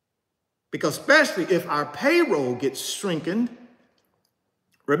 Because especially if our payroll gets shrinking,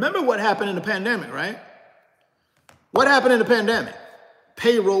 remember what happened in the pandemic, right? What happened in the pandemic?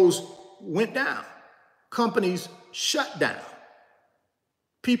 Payrolls went down. Companies shut down.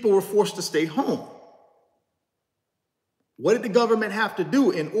 People were forced to stay home. What did the government have to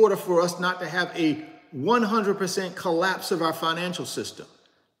do in order for us not to have a 100% collapse of our financial system?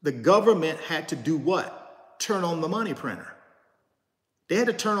 The government had to do what? Turn on the money printer. They had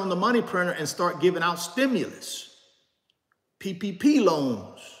to turn on the money printer and start giving out stimulus, PPP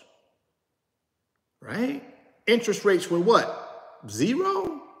loans, right? Interest rates were what?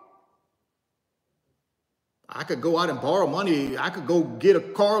 0? I could go out and borrow money. I could go get a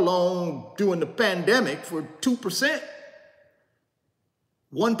car loan during the pandemic for 2%.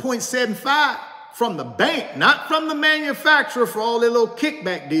 1.75 from the bank, not from the manufacturer for all their little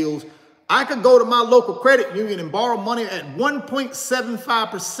kickback deals. I could go to my local credit union and borrow money at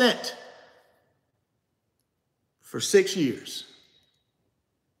 1.75% for 6 years.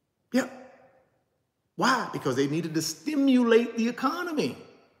 Yep. Why? Because they needed to stimulate the economy.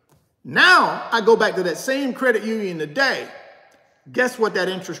 Now I go back to that same credit union today. Guess what that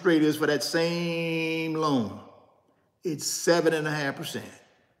interest rate is for that same loan? It's 7.5%.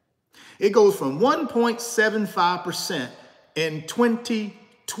 It goes from 1.75% in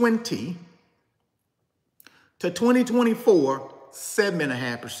 2020 to 2024,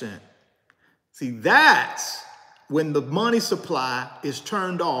 7.5%. See, that's when the money supply is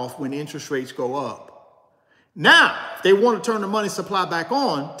turned off when interest rates go up. Now, if they want to turn the money supply back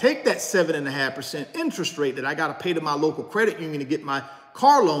on, take that 7.5% interest rate that I got to pay to my local credit union to get my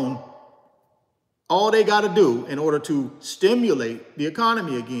car loan. All they got to do in order to stimulate the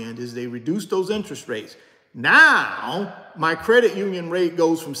economy again is they reduce those interest rates. Now, my credit union rate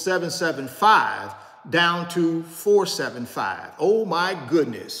goes from 7.75 down to 4.75. Oh my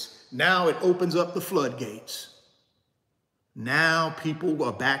goodness. Now it opens up the floodgates. Now people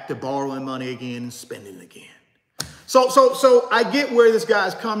are back to borrowing money again and spending again. So I get where this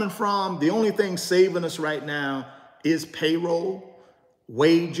guy's coming from. The only thing saving us right now is payroll,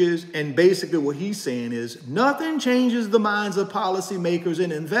 wages, and basically what he's saying is nothing changes the minds of policymakers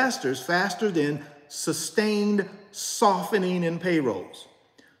and investors faster than sustained softening in payrolls.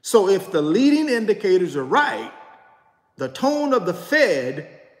 So if the leading indicators are right, the tone of the Fed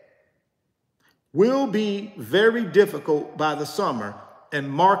will be very difficult by the summer, and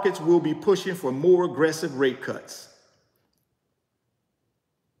markets will be pushing for more aggressive rate cuts.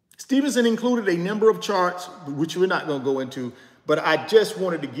 Stevenson included a number of charts, which we're not going to go into, but I just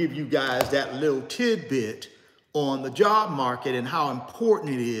wanted to give you guys that little tidbit on the job market and how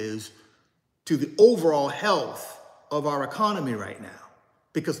important it is to the overall health of our economy right now,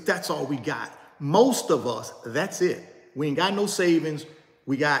 because that's all we got. Most of us, that's it. We ain't got no savings.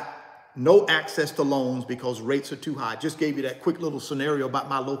 We got no access to loans because rates are too high. Just gave you that quick little scenario about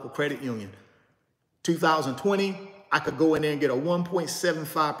my local credit union. 2020, I could go in there and get a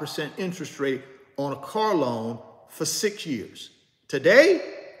 1.75% interest rate on a car loan for 6 years. Today,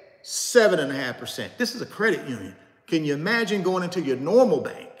 7.5%. This is a credit union. Can you imagine going into your normal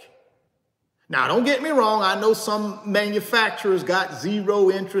bank? Now, don't get me wrong. I know some manufacturers got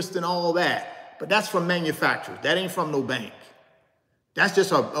 0 interest and all that, but that's from manufacturers. That ain't from no bank. That's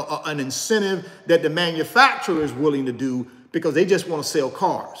just an incentive that the manufacturer is willing to do because they just want to sell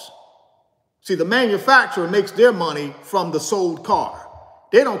cars. See, the manufacturer makes their money from the sold car.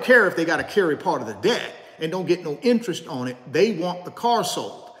 They don't care if they got to carry part of the debt and don't get no interest on it. They want the car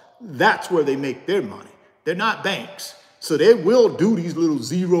sold. That's where they make their money. They're not banks. So they will do these little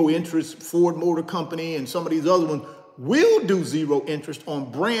 0 interest. Ford Motor Company and some of these other ones will do 0 interest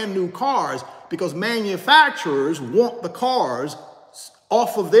on brand new cars because manufacturers want the cars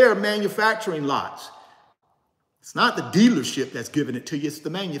off of their manufacturing lots. It's not the dealership that's giving it to you, it's the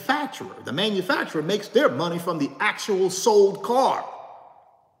manufacturer. The manufacturer makes their money from the actual sold car.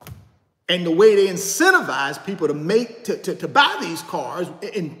 And the way they incentivize people to buy these cars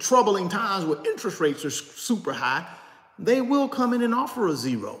in troubling times where interest rates are super high, they will come in and offer a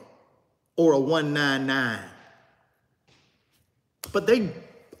 0 or a 199. But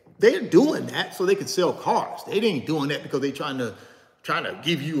they're doing that so they can sell cars. They ain't doing that because they're trying to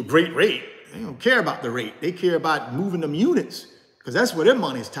give you a great rate. They don't care about the rate. They care about moving them units because that's where their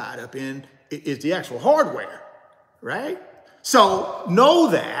money is tied up in, is the actual hardware, right? So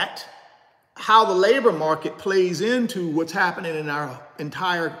know that how the labor market plays into what's happening in our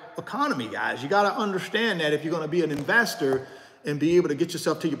entire economy, guys. You got to understand that if you're going to be an investor and be able to get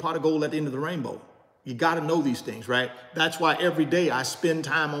yourself to your pot of gold at the end of the rainbow. You got to know these things, right? That's why every day I spend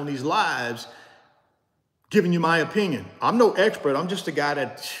time on these lives giving you my opinion. I'm no expert. I'm just a guy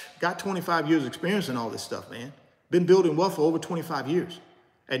that got 25 years experience in all this stuff, man. Been building wealth for over 25 years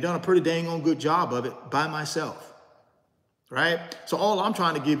and done a pretty dang on good job of it by myself. right? So all I'm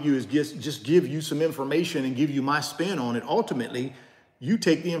trying to give you is just give you some information and give you my spin on it. Ultimately, you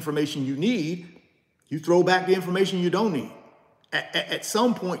take the information you need, you throw back the information you don't need. At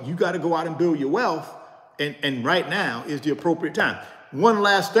some point, you got to go out and build your wealth, and right now is the appropriate time. One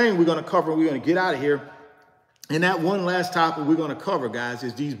last thing we're going to cover, we're going to get out of here, and that one last topic we're going to cover, guys,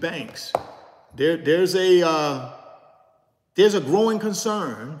 is these banks. There's a growing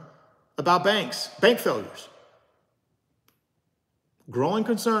concern about bank failures. Growing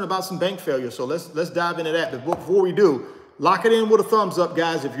concern about some bank failures. So let's dive into that. But before we do, lock it in with a thumbs up,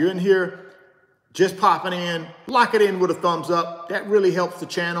 guys. If you're in here just popping in, lock it in with a thumbs up. That really helps the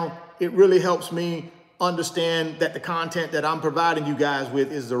channel. It really helps me understand that the content that I'm providing you guys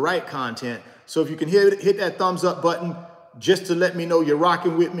with is the right content. So if you can hit that thumbs up button just to let me know you're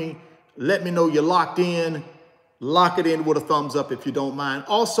rocking with me, let me know you're locked in. Lock it in with a thumbs up if you don't mind.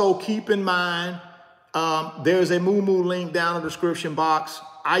 Also, keep in mind, there's a Moomoo link down in the description box.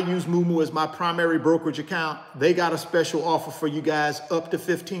 I use Moomoo as my primary brokerage account. They got a special offer for you guys, up to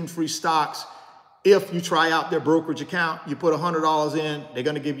 15 free stocks. If you try out their brokerage account, you put $100 in, they're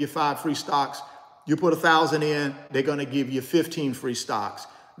going to give you 5 free stocks. You put 1,000 in, they're going to give you 15 free stocks.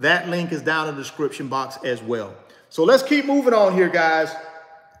 That link is down in the description box as well. So let's keep moving on here, guys.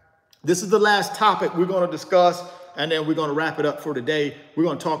 This is the last topic we're going to discuss, and then we're going to wrap it up for today. We're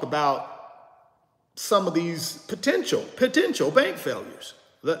going to talk about some of these potential bank failures.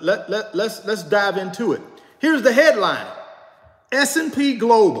 Let's dive into it. Here's the headline. S&P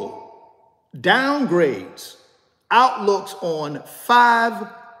Global downgrades outlooks on 5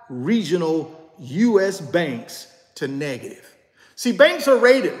 regional U.S. banks to negative. See, banks are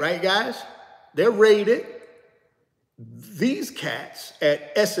rated, right, guys? They're rated. These cats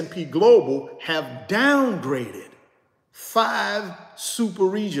at S&P Global have downgraded 5 super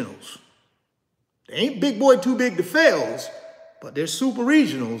regionals. They ain't big boy too big to fails, but they're super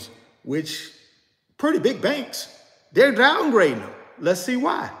regionals, which pretty big banks. They're downgrading them. Let's see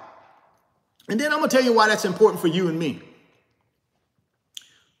why. And then I'm going to tell you why that's important for you and me.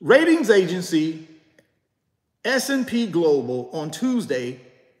 Ratings agency S&P Global on Tuesday,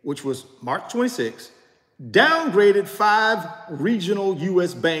 which was March 26th, downgraded 5 regional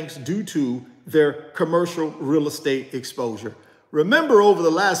U.S. banks due to their commercial real estate exposure. Remember, over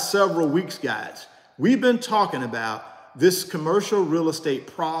the last several weeks, guys, we've been talking about this commercial real estate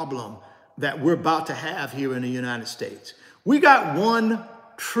problem that we're about to have here in the United States. We got $1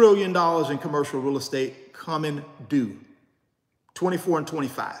 trillion in commercial real estate coming due, 24 and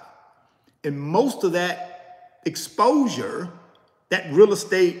 25. And most of that exposure, that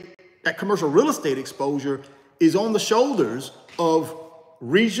commercial real estate exposure, is on the shoulders of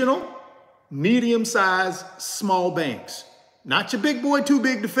regional, medium-sized, small banks. Not your big boy, too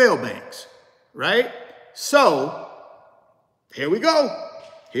big to fail banks, right? So here we go.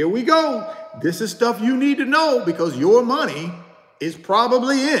 Here we go. This is stuff you need to know because your money is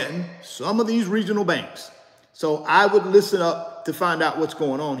probably in some of these regional banks. So I would listen up to find out what's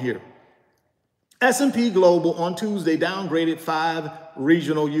going on here. S&P Global on Tuesday downgraded 5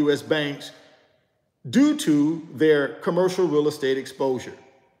 regional U.S. banks due to their commercial real estate exposure,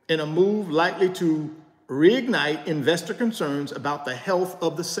 in a move likely to reignite investor concerns about the health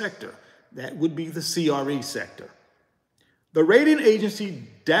of the sector. That would be the CRE sector. The rating agency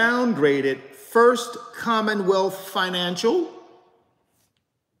downgraded First Commonwealth Financial,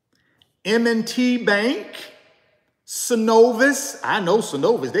 M&T Bank, Synovus. I know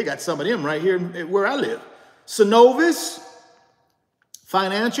Synovus. They got some of them right here where I live. Synovus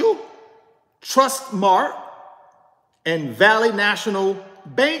Financial, Trustmark, and Valley National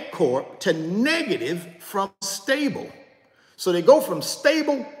Bank Corp to negative from stable. So they go from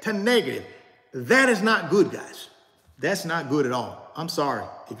stable to negative. That is not good, guys. That's not good at all. I'm sorry.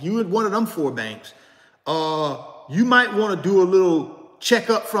 If you had one of them 4 banks, you might want to do a little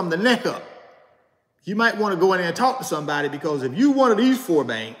checkup from the neck up. You might want to go in there and talk to somebody, because if you one of these 4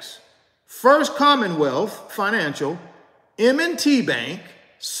 banks, First Commonwealth Financial, M&T Bank,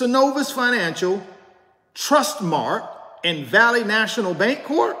 Synovus Financial, Trustmark, and Valley National Bank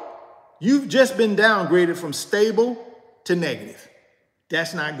Corp, you've just been downgraded from stable to negative.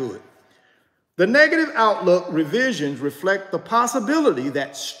 That's not good. The negative outlook revisions reflect the possibility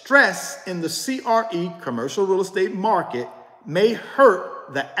that stress in the CRE, commercial real estate market, may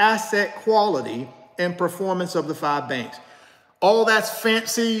hurt the asset quality and performance of the 5 banks. All that's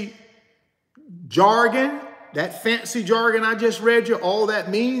fancy jargon, that fancy jargon I just read you, all that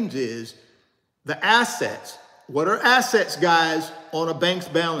means is the assets. What are assets, guys, on a bank's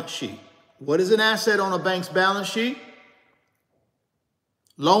balance sheet? What is an asset on a bank's balance sheet?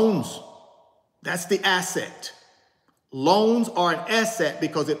 Loans. That's the asset. Loans are an asset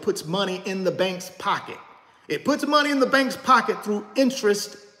because it puts money in the bank's pocket. It puts money in the bank's pocket through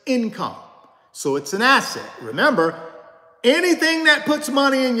interest income. So it's an asset. Remember, anything that puts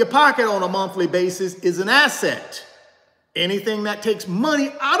money in your pocket on a monthly basis is an asset. Anything that takes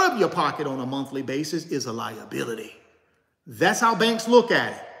money out of your pocket on a monthly basis is a liability. That's how banks look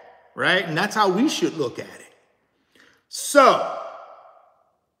at it, right? And that's how we should look at it. So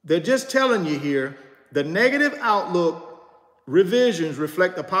they're just telling you here, the negative outlook revisions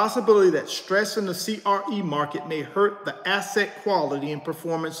reflect the possibility that stress in the CRE market may hurt the asset quality and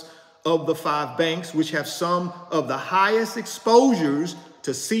performance of the 5 banks, which have some of the highest exposures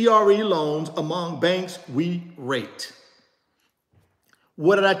to CRE loans among banks we rate.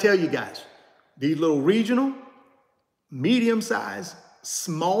 What did I tell you guys? These little regional, medium-sized,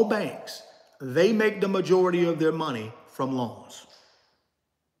 small banks, they make the majority of their money from loans.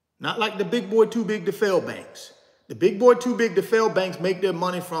 Not like the big boy, too big to fail banks. The big boy, too big to fail banks make their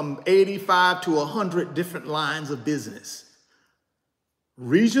money from 85 to 100 different lines of business.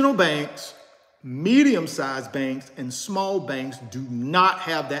 Regional banks, medium-sized banks, and small banks do not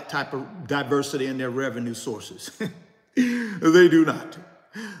have that type of diversity in their revenue sources. They do not.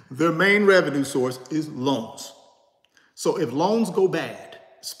 Their main revenue source is loans. So if loans go bad,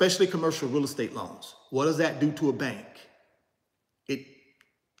 especially commercial real estate loans, what does that do to a bank? It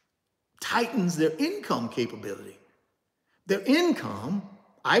tightens their income capability. Their income,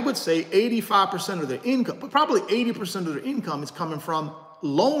 I would say 85% of their income, but probably 80% of their income is coming from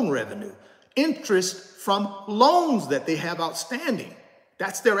loan revenue, interest from loans that they have outstanding.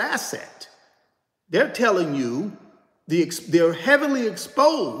 That's their asset. They're telling you they're heavily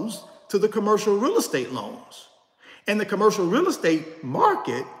exposed to the commercial real estate loans. And the commercial real estate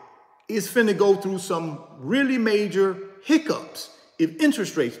market is finna go through some really major hiccups if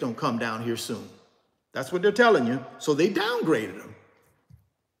interest rates don't come down here soon. That's what they're telling you. So they downgraded them.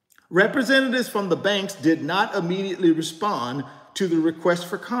 Representatives from the banks did not immediately respond to the request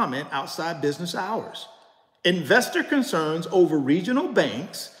for comment outside business hours. Investor concerns over regional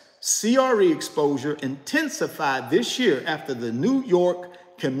banks' CRE exposure intensified this year after the New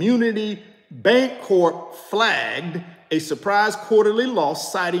York Community Bank Corp flagged a surprise quarterly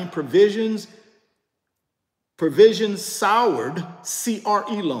loss, citing provisions soured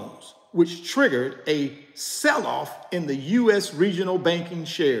CRE loans, which triggered a sell-off in the U.S. regional banking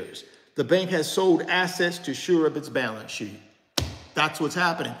shares. The bank has sold assets to shore up its balance sheet. That's what's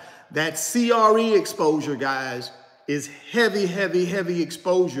happening. That CRE exposure, guys, is heavy, heavy, heavy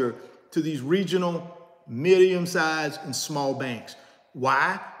exposure to these regional, medium-sized, and small banks.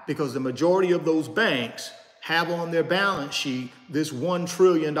 Why? Because the majority of those banks have on their balance sheet this $1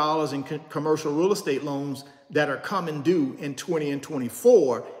 trillion in commercial real estate loans that are coming due in 20 and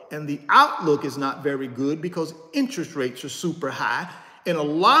 24. And the outlook is not very good because interest rates are super high. And a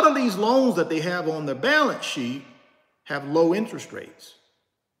lot of these loans that they have on their balance sheet have low interest rates.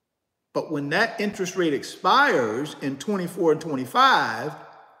 But when that interest rate expires in 24 and 25,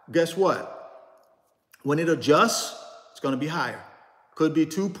 guess what? When it adjusts, it's going to be higher. Could be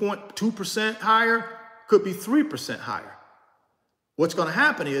 2.2% higher, could be 3% higher. What's going to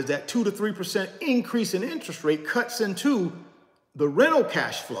happen is that 2 to 3% increase in interest rate cuts into the rental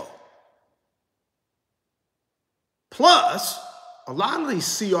cash flow. Plus, a lot of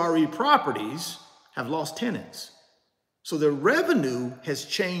these CRE properties have lost tenants. So their revenue has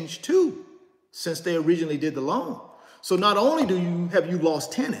changed too since they originally did the loan. So not only have you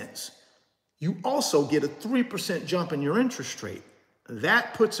lost tenants, you also get a 3% jump in your interest rate.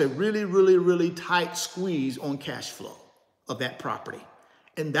 That puts a really, really, really tight squeeze on cash flow of that property.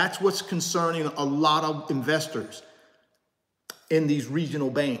 And that's what's concerning a lot of investors in these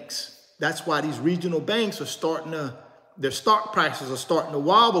regional banks. That's why these regional banks are their stock prices are starting to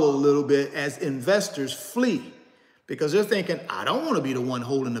wobble a little bit as investors flee. Because they're thinking, I don't want to be the one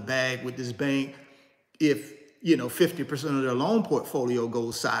holding the bag with this bank if, 50% of their loan portfolio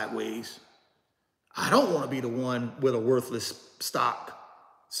goes sideways. I don't want to be the one with a worthless stock.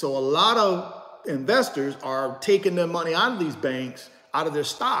 So a lot of investors are taking their money out of these banks, out of their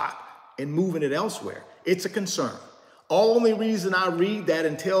stock, and moving it elsewhere. It's a concern. Only reason I read that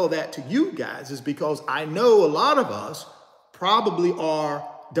and tell that to you guys is because I know a lot of us probably are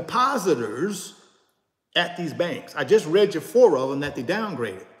depositors at these banks. I just read you 4 of them that they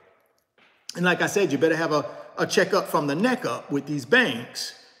downgraded. And like I said, you better have a checkup from the neck up with these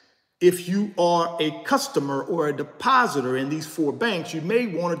banks. If you are a customer or a depositor in these 4 banks, you may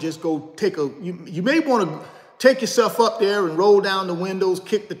want to just go you may want to take yourself up there and roll down the windows,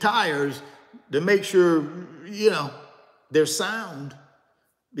 kick the tires to make sure, they're sound.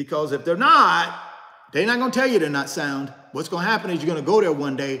 Because if they're not, They're not going to tell you they're not sound. What's going to happen is you're going to go there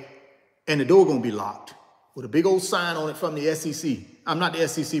one day and the door going to be locked with a big old sign on it from the SEC. I'm not the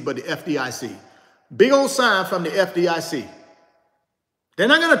SEC, but the FDIC. Big old sign from the FDIC. They're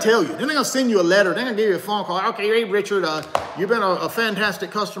not going to tell you. They're not going to send you a letter. They're going to give you a phone call. Okay, hey, Richard, you've been a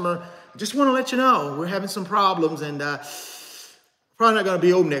fantastic customer. Just want to let you know we're having some problems and probably not going to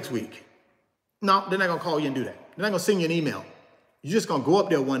be open next week. No, they're not going to call you and do that. They're not going to send you an email. You're just going to go up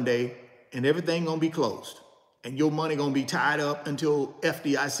there one day and everything going to be closed. And your money going to be tied up until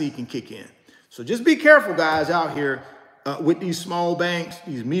FDIC can kick in. So just be careful, guys, out here with these small banks,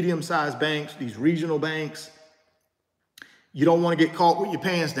 these medium-sized banks, these regional banks. You don't want to get caught with your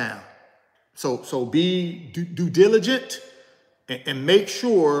pants down. So be due diligent and make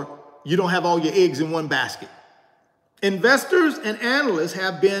sure you don't have all your eggs in one basket. Investors and analysts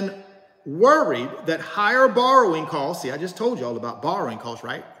have been worried that higher borrowing costs, see, I just told you all about borrowing costs,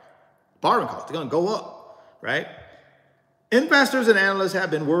 right? Borrowing costs, they're going to go up, right? Investors and analysts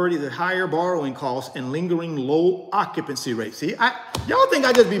have been worried that higher borrowing costs and lingering low occupancy rates. See, y'all think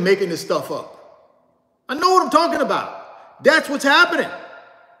I just be making this stuff up. I know what I'm talking about. That's what's happening.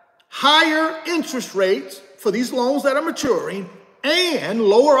 Higher interest rates for these loans that are maturing and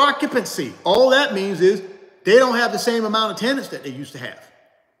lower occupancy. All that means is they don't have the same amount of tenants that they used to have.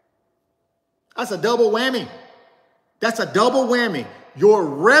 That's a double whammy. That's a double whammy. Your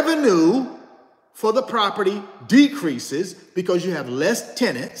revenue for the property decreases because you have less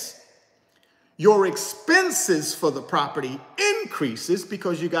tenants. Your expenses for the property increases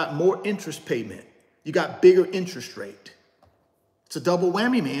because you got more interest payment. You got bigger interest rate. It's a double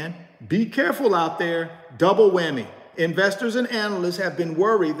whammy, man. Be careful out there. Double whammy. Investors and analysts have been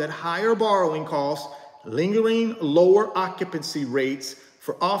worried that higher borrowing costs, lingering lower occupancy rates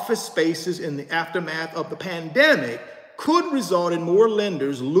for office spaces in the aftermath of the pandemic could result in more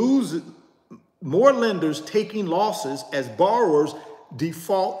lenders taking losses as borrowers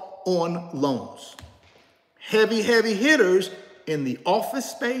default on loans. Heavy hitters in the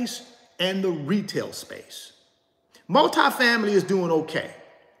office space and the retail space. Multifamily is doing okay,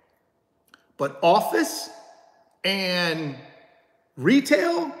 but office and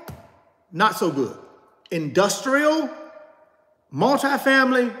retail, not so good. Industrial,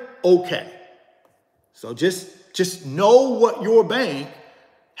 multifamily, okay. So just know what your bank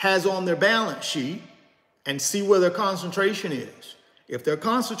has on their balance sheet and see where their concentration is. If their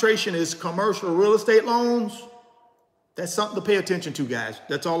concentration is commercial real estate loans, that's something to pay attention to, guys.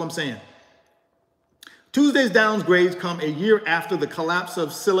 That's all I'm saying. Tuesday's downgrades come a year after the collapse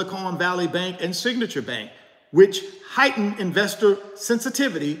of Silicon Valley Bank and Signature Bank, which heightened investor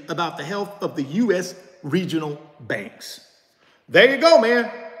sensitivity about the health of the U.S. regional banks. There you go,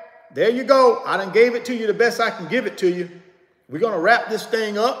 man. There you go. I done gave it to you the best I can give it to you. We're going to wrap this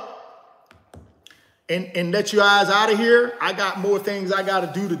thing up and let you guys out of here. I got more things I got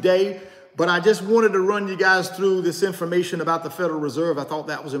to do today, but I just wanted to run you guys through this information about the Federal Reserve. I thought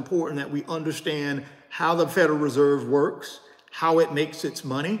that was important that we understand how the Federal Reserve works, how it makes its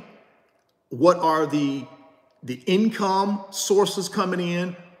money, what are the income sources coming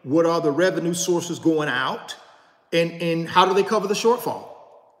in, what are the revenue sources going out, and how do they cover the shortfall?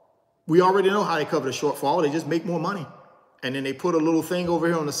 We already know how they cover the shortfall. They just make more money. And then they put a little thing over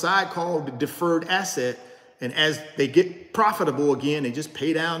here on the side called the deferred asset. And as they get profitable again, they just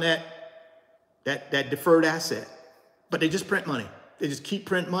pay down that deferred asset. But they just print money. They just keep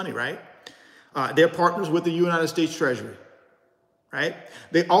printing money, right? They're partners with the United States Treasury, right?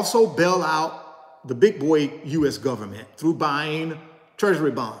 They also bail out the big boy U.S. government through buying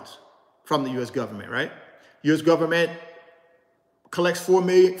Treasury bonds from the U.S. government, right? U.S. government collects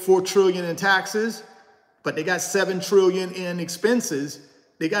 $4 trillion in taxes, but they got $7 trillion in expenses.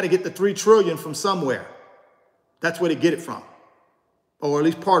 They got to get the $3 trillion from somewhere. That's where they get it from. Or at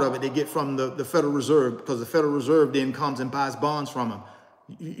least part of it they get from the Federal Reserve, because the Federal Reserve then comes and buys bonds from them.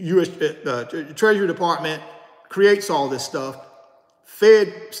 U.S. Treasury Department creates all this stuff.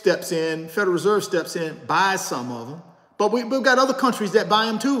 Fed steps in, Federal Reserve steps in, buys some of them. But we've got other countries that buy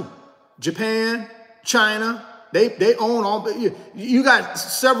them too. Japan, China, they own all. You got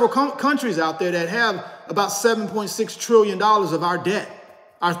several countries out there that have about $7.6 trillion of our debt,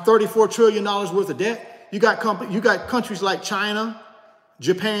 our $34 trillion worth of debt. You got countries like China,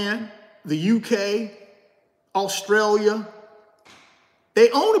 Japan, the UK, Australia. They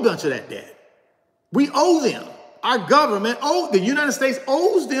own a bunch of that debt. We owe them. Our government, the United States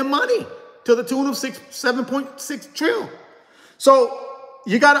owes them money to the tune of $7.6 trillion. So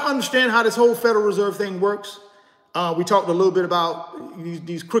you got to understand how this whole Federal Reserve thing works. We talked a little bit about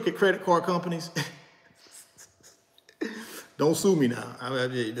these crooked credit card companies. Don't sue me now.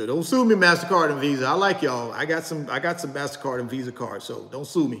 Don't sue me, MasterCard and Visa. I like y'all. I got some MasterCard and Visa cards, so don't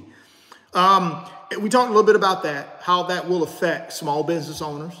sue me. We talked a little bit about that, how that will affect small business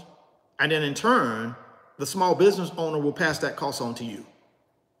owners. And then in turn, the small business owner will pass that cost on to you.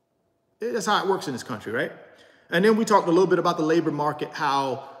 That's how it works in this country, right? And then we talked a little bit about the labor market,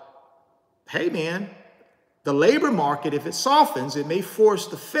 how, hey man, the labor market, if it softens, it may force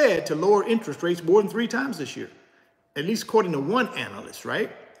the Fed to lower interest rates more than 3 times this year, at least according to one analyst, right?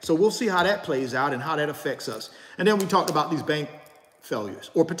 So we'll see how that plays out and how that affects us. And then we talked about these bank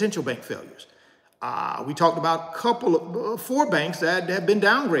failures or potential bank failures. We talked about a couple of 4 banks that have been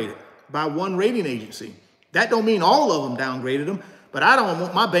downgraded by one rating agency. That don't mean all of them downgraded them, but I don't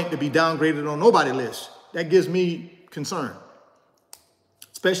want my bank to be downgraded on nobody's list. That gives me concern,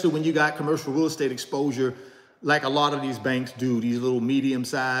 especially when you got commercial real estate exposure like a lot of these banks do, these little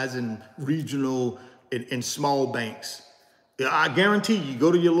medium-sized and regional and small banks. I guarantee you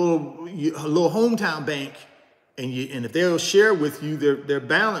go to your little hometown bank and if they'll share with you their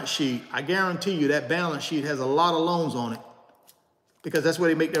balance sheet, I guarantee you that balance sheet has a lot of loans on it because that's where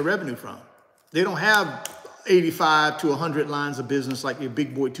they make their revenue from. They don't have 85 to 100 lines of business like your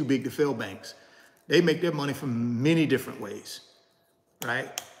big boy, too big to fail banks. They make their money from many different ways, right?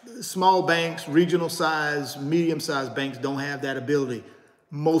 Small banks, regional size, medium-sized banks don't have that ability.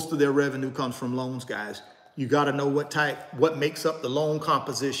 Most of their revenue comes from loans, guys. You got to know what makes up the loan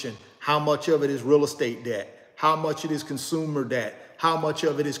composition, how much of it is real estate debt, how much it is consumer debt, how much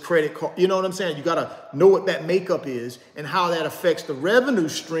of it is credit card. You know what I'm saying? You got to know what that makeup is and how that affects the revenue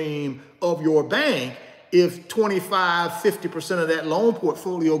stream of your bank. If 25, 50% of that loan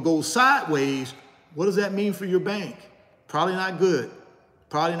portfolio goes sideways, what does that mean for your bank? Probably not good.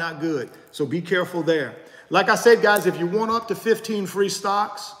 Probably not good. So be careful there. Like I said, guys, if you want up to 15 free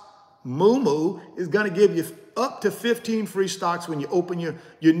stocks, Moomoo is going to give you up to 15 free stocks when you open your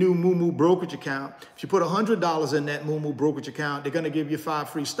new Moomoo brokerage account. If you put $100 in that Moomoo brokerage account, they're going to give you 5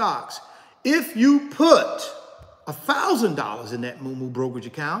 free stocks. If you put $1,000 in that Moomoo brokerage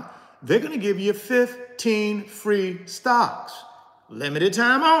account, they're going to give you 15 free stocks. Limited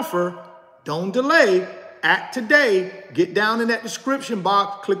time offer. Don't delay. Act today. Get down in that description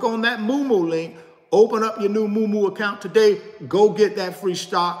box. Click on that Moomoo link. Open up your new Moomoo account today. Go get that free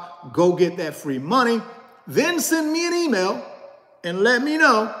stock. Go get that free money. Then send me an email and let me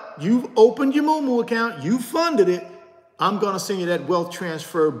know you've opened your Moomoo account. You funded it. I'm going to send you that wealth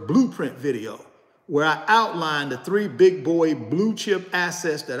transfer blueprint video where I outline the 3 big boy blue chip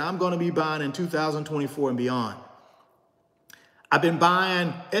assets that I'm going to be buying in 2024 and beyond. I've been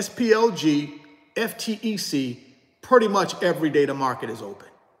buying SPLG, FTEC pretty much every day the market is open.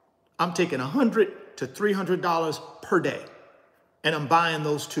 I'm taking $100 to $300 per day, and I'm buying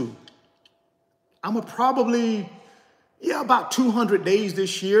those 2. I'm probably, about 200 days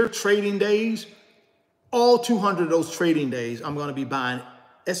this year, trading days. All 200 of those trading days, I'm going to be buying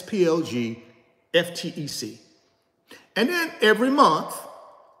SPLG, FTEC. And then every month,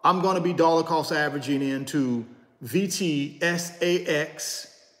 I'm going to be dollar cost averaging into VTSAX,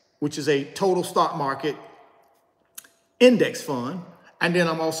 which is a total stock market index fund. And then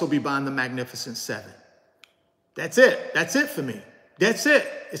I'm also be buying the Magnificent 7. That's it. That's it for me. That's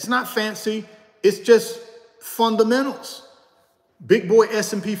it. It's not fancy. It's just fundamentals. Big boy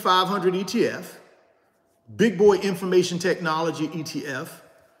S&P 500 ETF, big boy information technology ETF,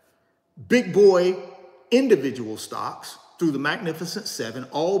 big boy individual stocks through the Magnificent 7,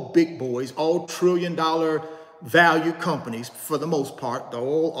 all big boys, all trillion-dollar value companies for the most part.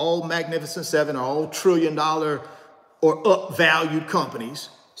 All Magnificent 7 are all trillion-dollar or up valued companies.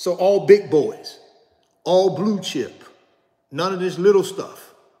 So all big boys, all blue chip, none of this little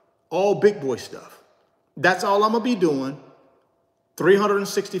stuff, all big boy stuff. That's all I'm going to be doing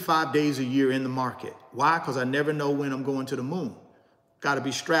 365 days a year in the market. Why? Because I never know when I'm going to the moon. Got to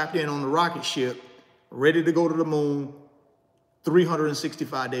be strapped in on the rocket ship, ready to go to the moon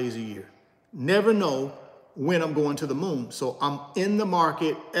 365 days a year. Never know when I'm going to the moon. So I'm in the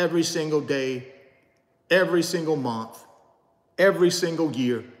market every single day, every single month, every single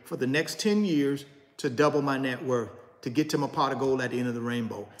year for the next 10 years to double my net worth, to get to my pot of gold at the end of the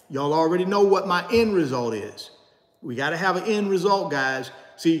rainbow. Y'all already know what my end result is. We got to have an end result, guys.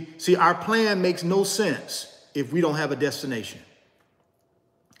 See, our plan makes no sense if we don't have a destination.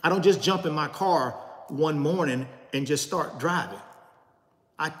 I don't just jump in my car one morning and just start driving.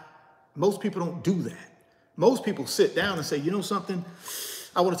 Most people don't do that. Most people sit down and say, you know something,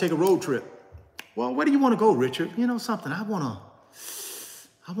 I want to take a road trip. Well, where do you want to go, Richard? You know something, I want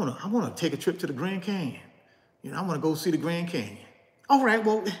to take a trip to the Grand Canyon. I want to go see the Grand Canyon. All right,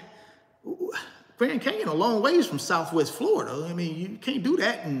 well, Grand Canyon a long ways from Southwest Florida. I mean, you can't do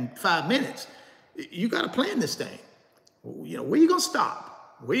that in 5 minutes. You got to plan this thing. You know, where you going to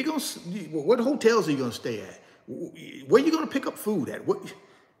stop? Where you going to, what hotels are you going to stay at? Where you going to pick up food at?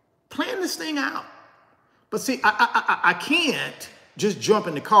 Plan this thing out. But see, I can't just jump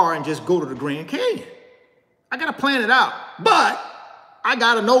in the car and just go to the Grand Canyon. I got to plan it out. But I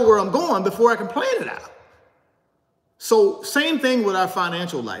got to know where I'm going before I can plan it out. So same thing with our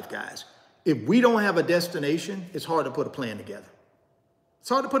financial life, guys. If we don't have a destination, it's hard to put a plan together. It's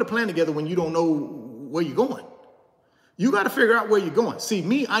hard to put a plan together when you don't know where you're going. You got to figure out where you're going. See,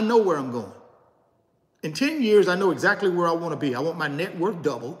 me, I know where I'm going. In 10 years, I know exactly where I want to be. I want my net worth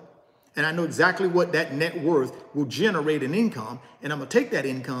doubled, and I know exactly what that net worth will generate in income, and I'm going to take that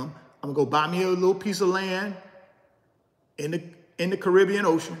income, I'm going to go buy me a little piece of land in the Caribbean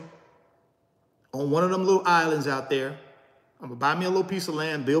Ocean, on one of them little islands out there. I'm going to buy me a little piece of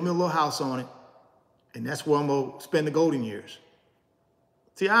land, build me a little house on it, and that's where I'm going to spend the golden years.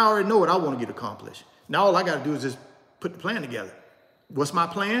 See, I already know what I want to get accomplished. Now all I got to do is just put the plan together. What's my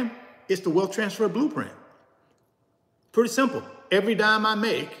plan? It's the wealth transfer blueprint. Pretty simple. Every dime I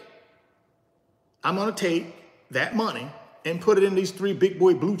make, I'm going to take that money and put it in these 3 big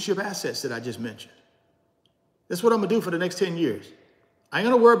boy blue chip assets that I just mentioned. That's what I'm going to do for the next 10 years. I ain't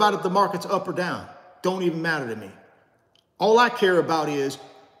going to worry about if the market's up or down. Don't even matter to me. All I care about is,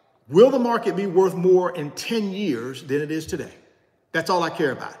 will the market be worth more in 10 years than it is today? That's all I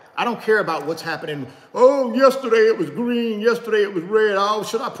care about. I don't care about what's happening. Oh, yesterday it was green. Yesterday it was red. Oh,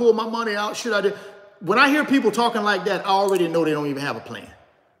 should I pull my money out? Should I do? When I hear people talking like that, I already know they don't even have a plan.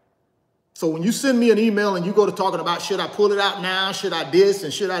 So when you send me an email and you go to talking about, should I pull it out now? Should I this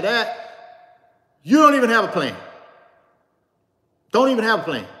and should I that? You don't even have a plan. Don't even have a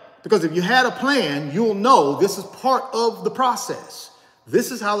plan. Because if you had a plan, you'll know this is part of the process. This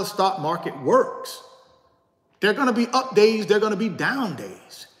is how the stock market works. There are going to be up days, there are going to be down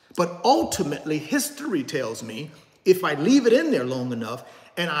days. But ultimately, history tells me if I leave it in there long enough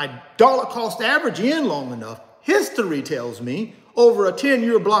and I dollar cost average in long enough, history tells me over a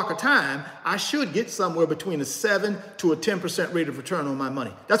 10-year block of time, I should get somewhere between a 7 to a 10% rate of return on my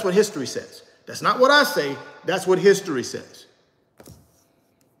money. That's what history says. That's not what I say. That's what history says.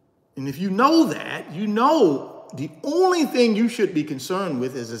 And if you know that, you know the only thing you should be concerned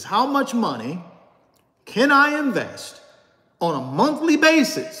with is how much money can I invest on a monthly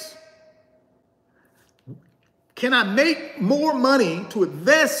basis? Can I make more money to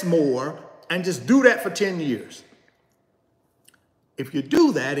invest more and just do that for 10 years? If you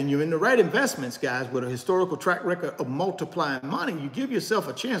do that and you're in the right investments, guys, with a historical track record of multiplying money, you give yourself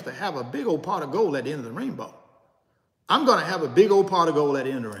a chance to have a big old pot of gold at the end of the rainbow. I'm going to have a big old pot of gold at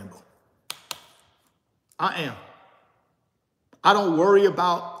the end of the rainbow. I am. I don't worry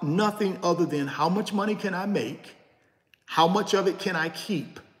about nothing other than how much money can I make, how much of it can I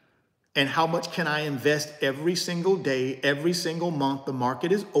keep, and how much can I invest every single day, every single month. The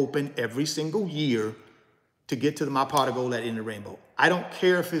market is open every single year to get to my pot of gold at the end of the rainbow. I don't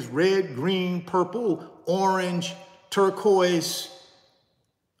care if it's red, green, purple, orange, turquoise.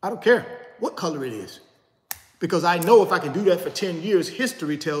 I don't care what color it is. Because I know if I can do that for 10 years,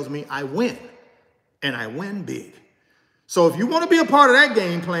 history tells me I win. And I win big. So if you want to be a part of that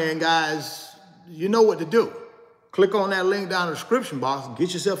game plan, guys, you know what to do. Click on that link down in the description box and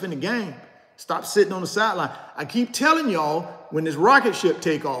get yourself in the game. Stop sitting on the sideline. I keep telling y'all, when this rocket ship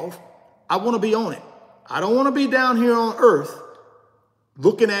take off, I want to be on it. I don't want to be down here on Earth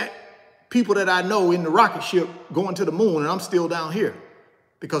looking at people that I know in the rocket ship going to the moon, and I'm still down here.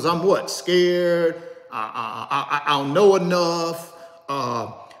 Because I'm what? Scared. I don't know enough.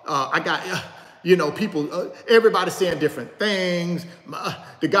 I got... You know, people, everybody's saying different things.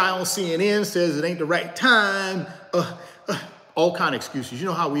 The guy on CNN says it ain't the right time. All kind of excuses. You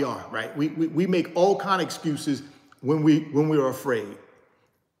know how we are, right? We make all kind of excuses when we are afraid.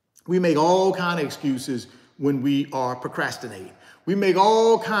 We make all kind of excuses when we are procrastinating. We make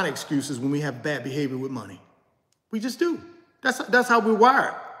all kind of excuses when we have bad behavior with money. We just do. That's how we're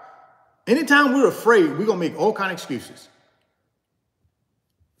wired. Anytime we're afraid, we're going to make all kind of excuses.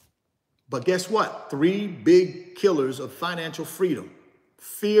 But guess what? 3 big killers of financial freedom: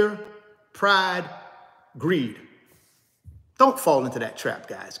 fear, pride, greed. Don't fall into that trap,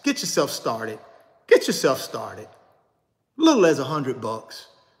 guys. Get yourself started. Get yourself started. Little as $100.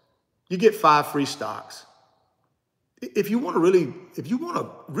 You get 5 free stocks. If you want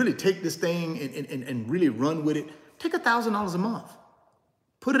to really take this thing and really run with it, take $1,000 a month.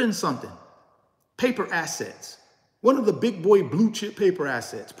 Put it in something. Paper assets. One of the big boy blue chip paper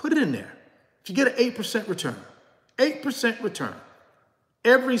assets. Put it in there. If you get an 8% return, 8% return,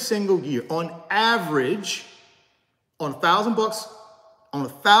 every single year, on average, on $1,000, on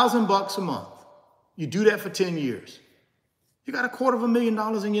 $1,000 a month, you do that for 10 years. You got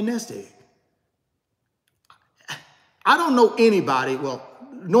 $250,000 in your nest egg. I don't know anybody, well,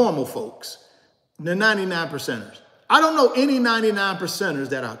 normal folks, the 99 percenters. I don't know any 99 percenters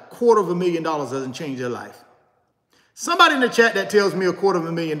that $250,000 doesn't change their life. Somebody in the chat that tells me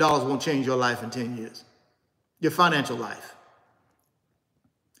 $250,000 won't change your life in 10 years, your financial life.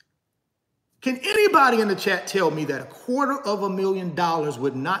 Can anybody in the chat tell me that $250,000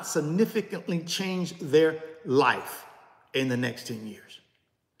 would not significantly change their life in the next 10 years?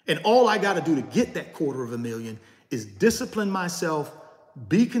 And all I got to do to get that $250,000 is discipline myself,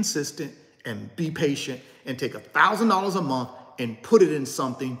 be consistent, and be patient, and take $1,000 a month and put it in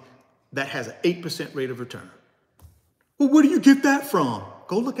something that has an 8% rate of return. Well, where do you get that from?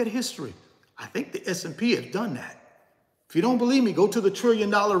 Go look at history. I think the S&P has done that. If you don't believe me, go to the $1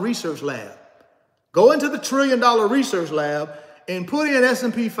 trillion research lab. Go into the $1 trillion research lab and put in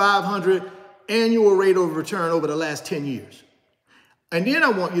S&P 500 annual rate of return over the last 10 years. And then I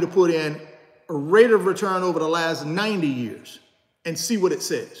want you to put in a rate of return over the last 90 years and see what it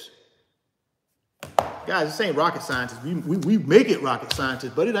says. Guys, this ain't rocket science. We make it rocket science,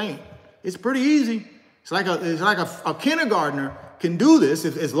 but it ain't. It's pretty easy. It's like a kindergartner can do this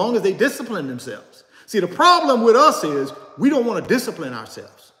as long as they discipline themselves. See, the problem with us is we don't want to discipline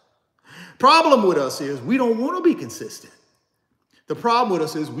ourselves. Problem with us is we don't want to be consistent. The problem with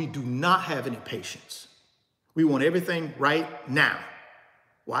us is we do not have any patience. We want everything right now.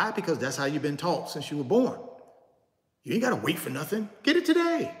 Why? Because that's how you've been taught since you were born. You ain't got to wait for nothing. Get it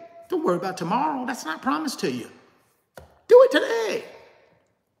today. Don't worry about tomorrow. That's not promised to you. Do it today.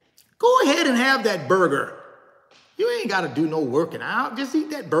 Go ahead and have that burger. You ain't got to do no working out. Just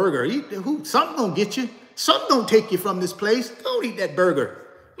eat that burger. Something gonna get you. Something gonna take you from this place. Don't eat that burger.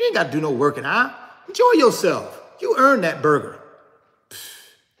 You ain't got to do no working out. Enjoy yourself. You earned that burger.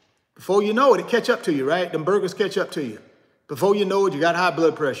 Before you know it, it catch up to you, right? Them burgers catch up to you. Before you know it, you got high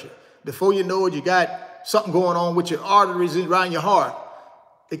blood pressure. Before you know it, you got something going on with your arteries around your heart.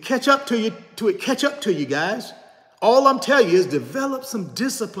 It catch up to you, guys. All I'm telling you is develop some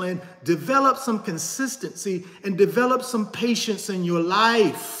discipline, develop some consistency, and develop some patience in your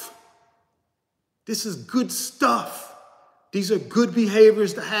life. This is good stuff. These are good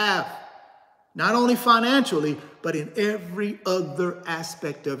behaviors to have, not only financially, but in every other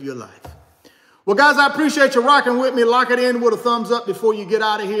aspect of your life. Well, guys, I appreciate you rocking with me. Lock it in with a thumbs up before you get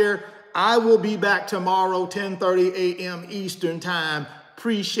out of here. I will be back tomorrow, 10:30 a.m. Eastern time.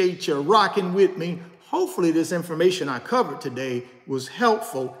 Appreciate you rocking with me. Hopefully this information I covered today was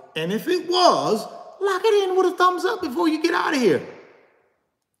helpful. And if it was, lock it in with a thumbs up before you get out of here.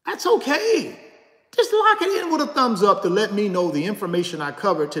 That's okay. Just lock it in with a thumbs up to let me know the information I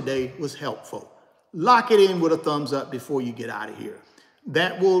covered today was helpful. Lock it in with a thumbs up before you get out of here.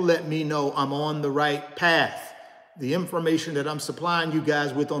 That will let me know I'm on the right path. The information that I'm supplying you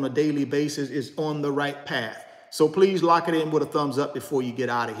guys with on a daily basis is on the right path. So please lock it in with a thumbs up before you get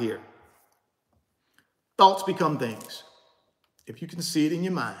out of here. Thoughts become things. If you can see it in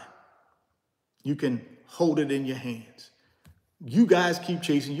your mind, you can hold it in your hands. You guys keep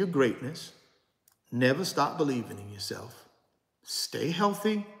chasing your greatness. Never stop believing in yourself. Stay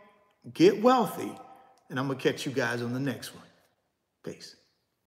healthy, get wealthy, and I'm going to catch you guys on the next one. Peace.